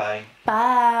 Bye-bye.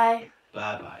 Bye.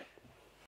 Bye-bye.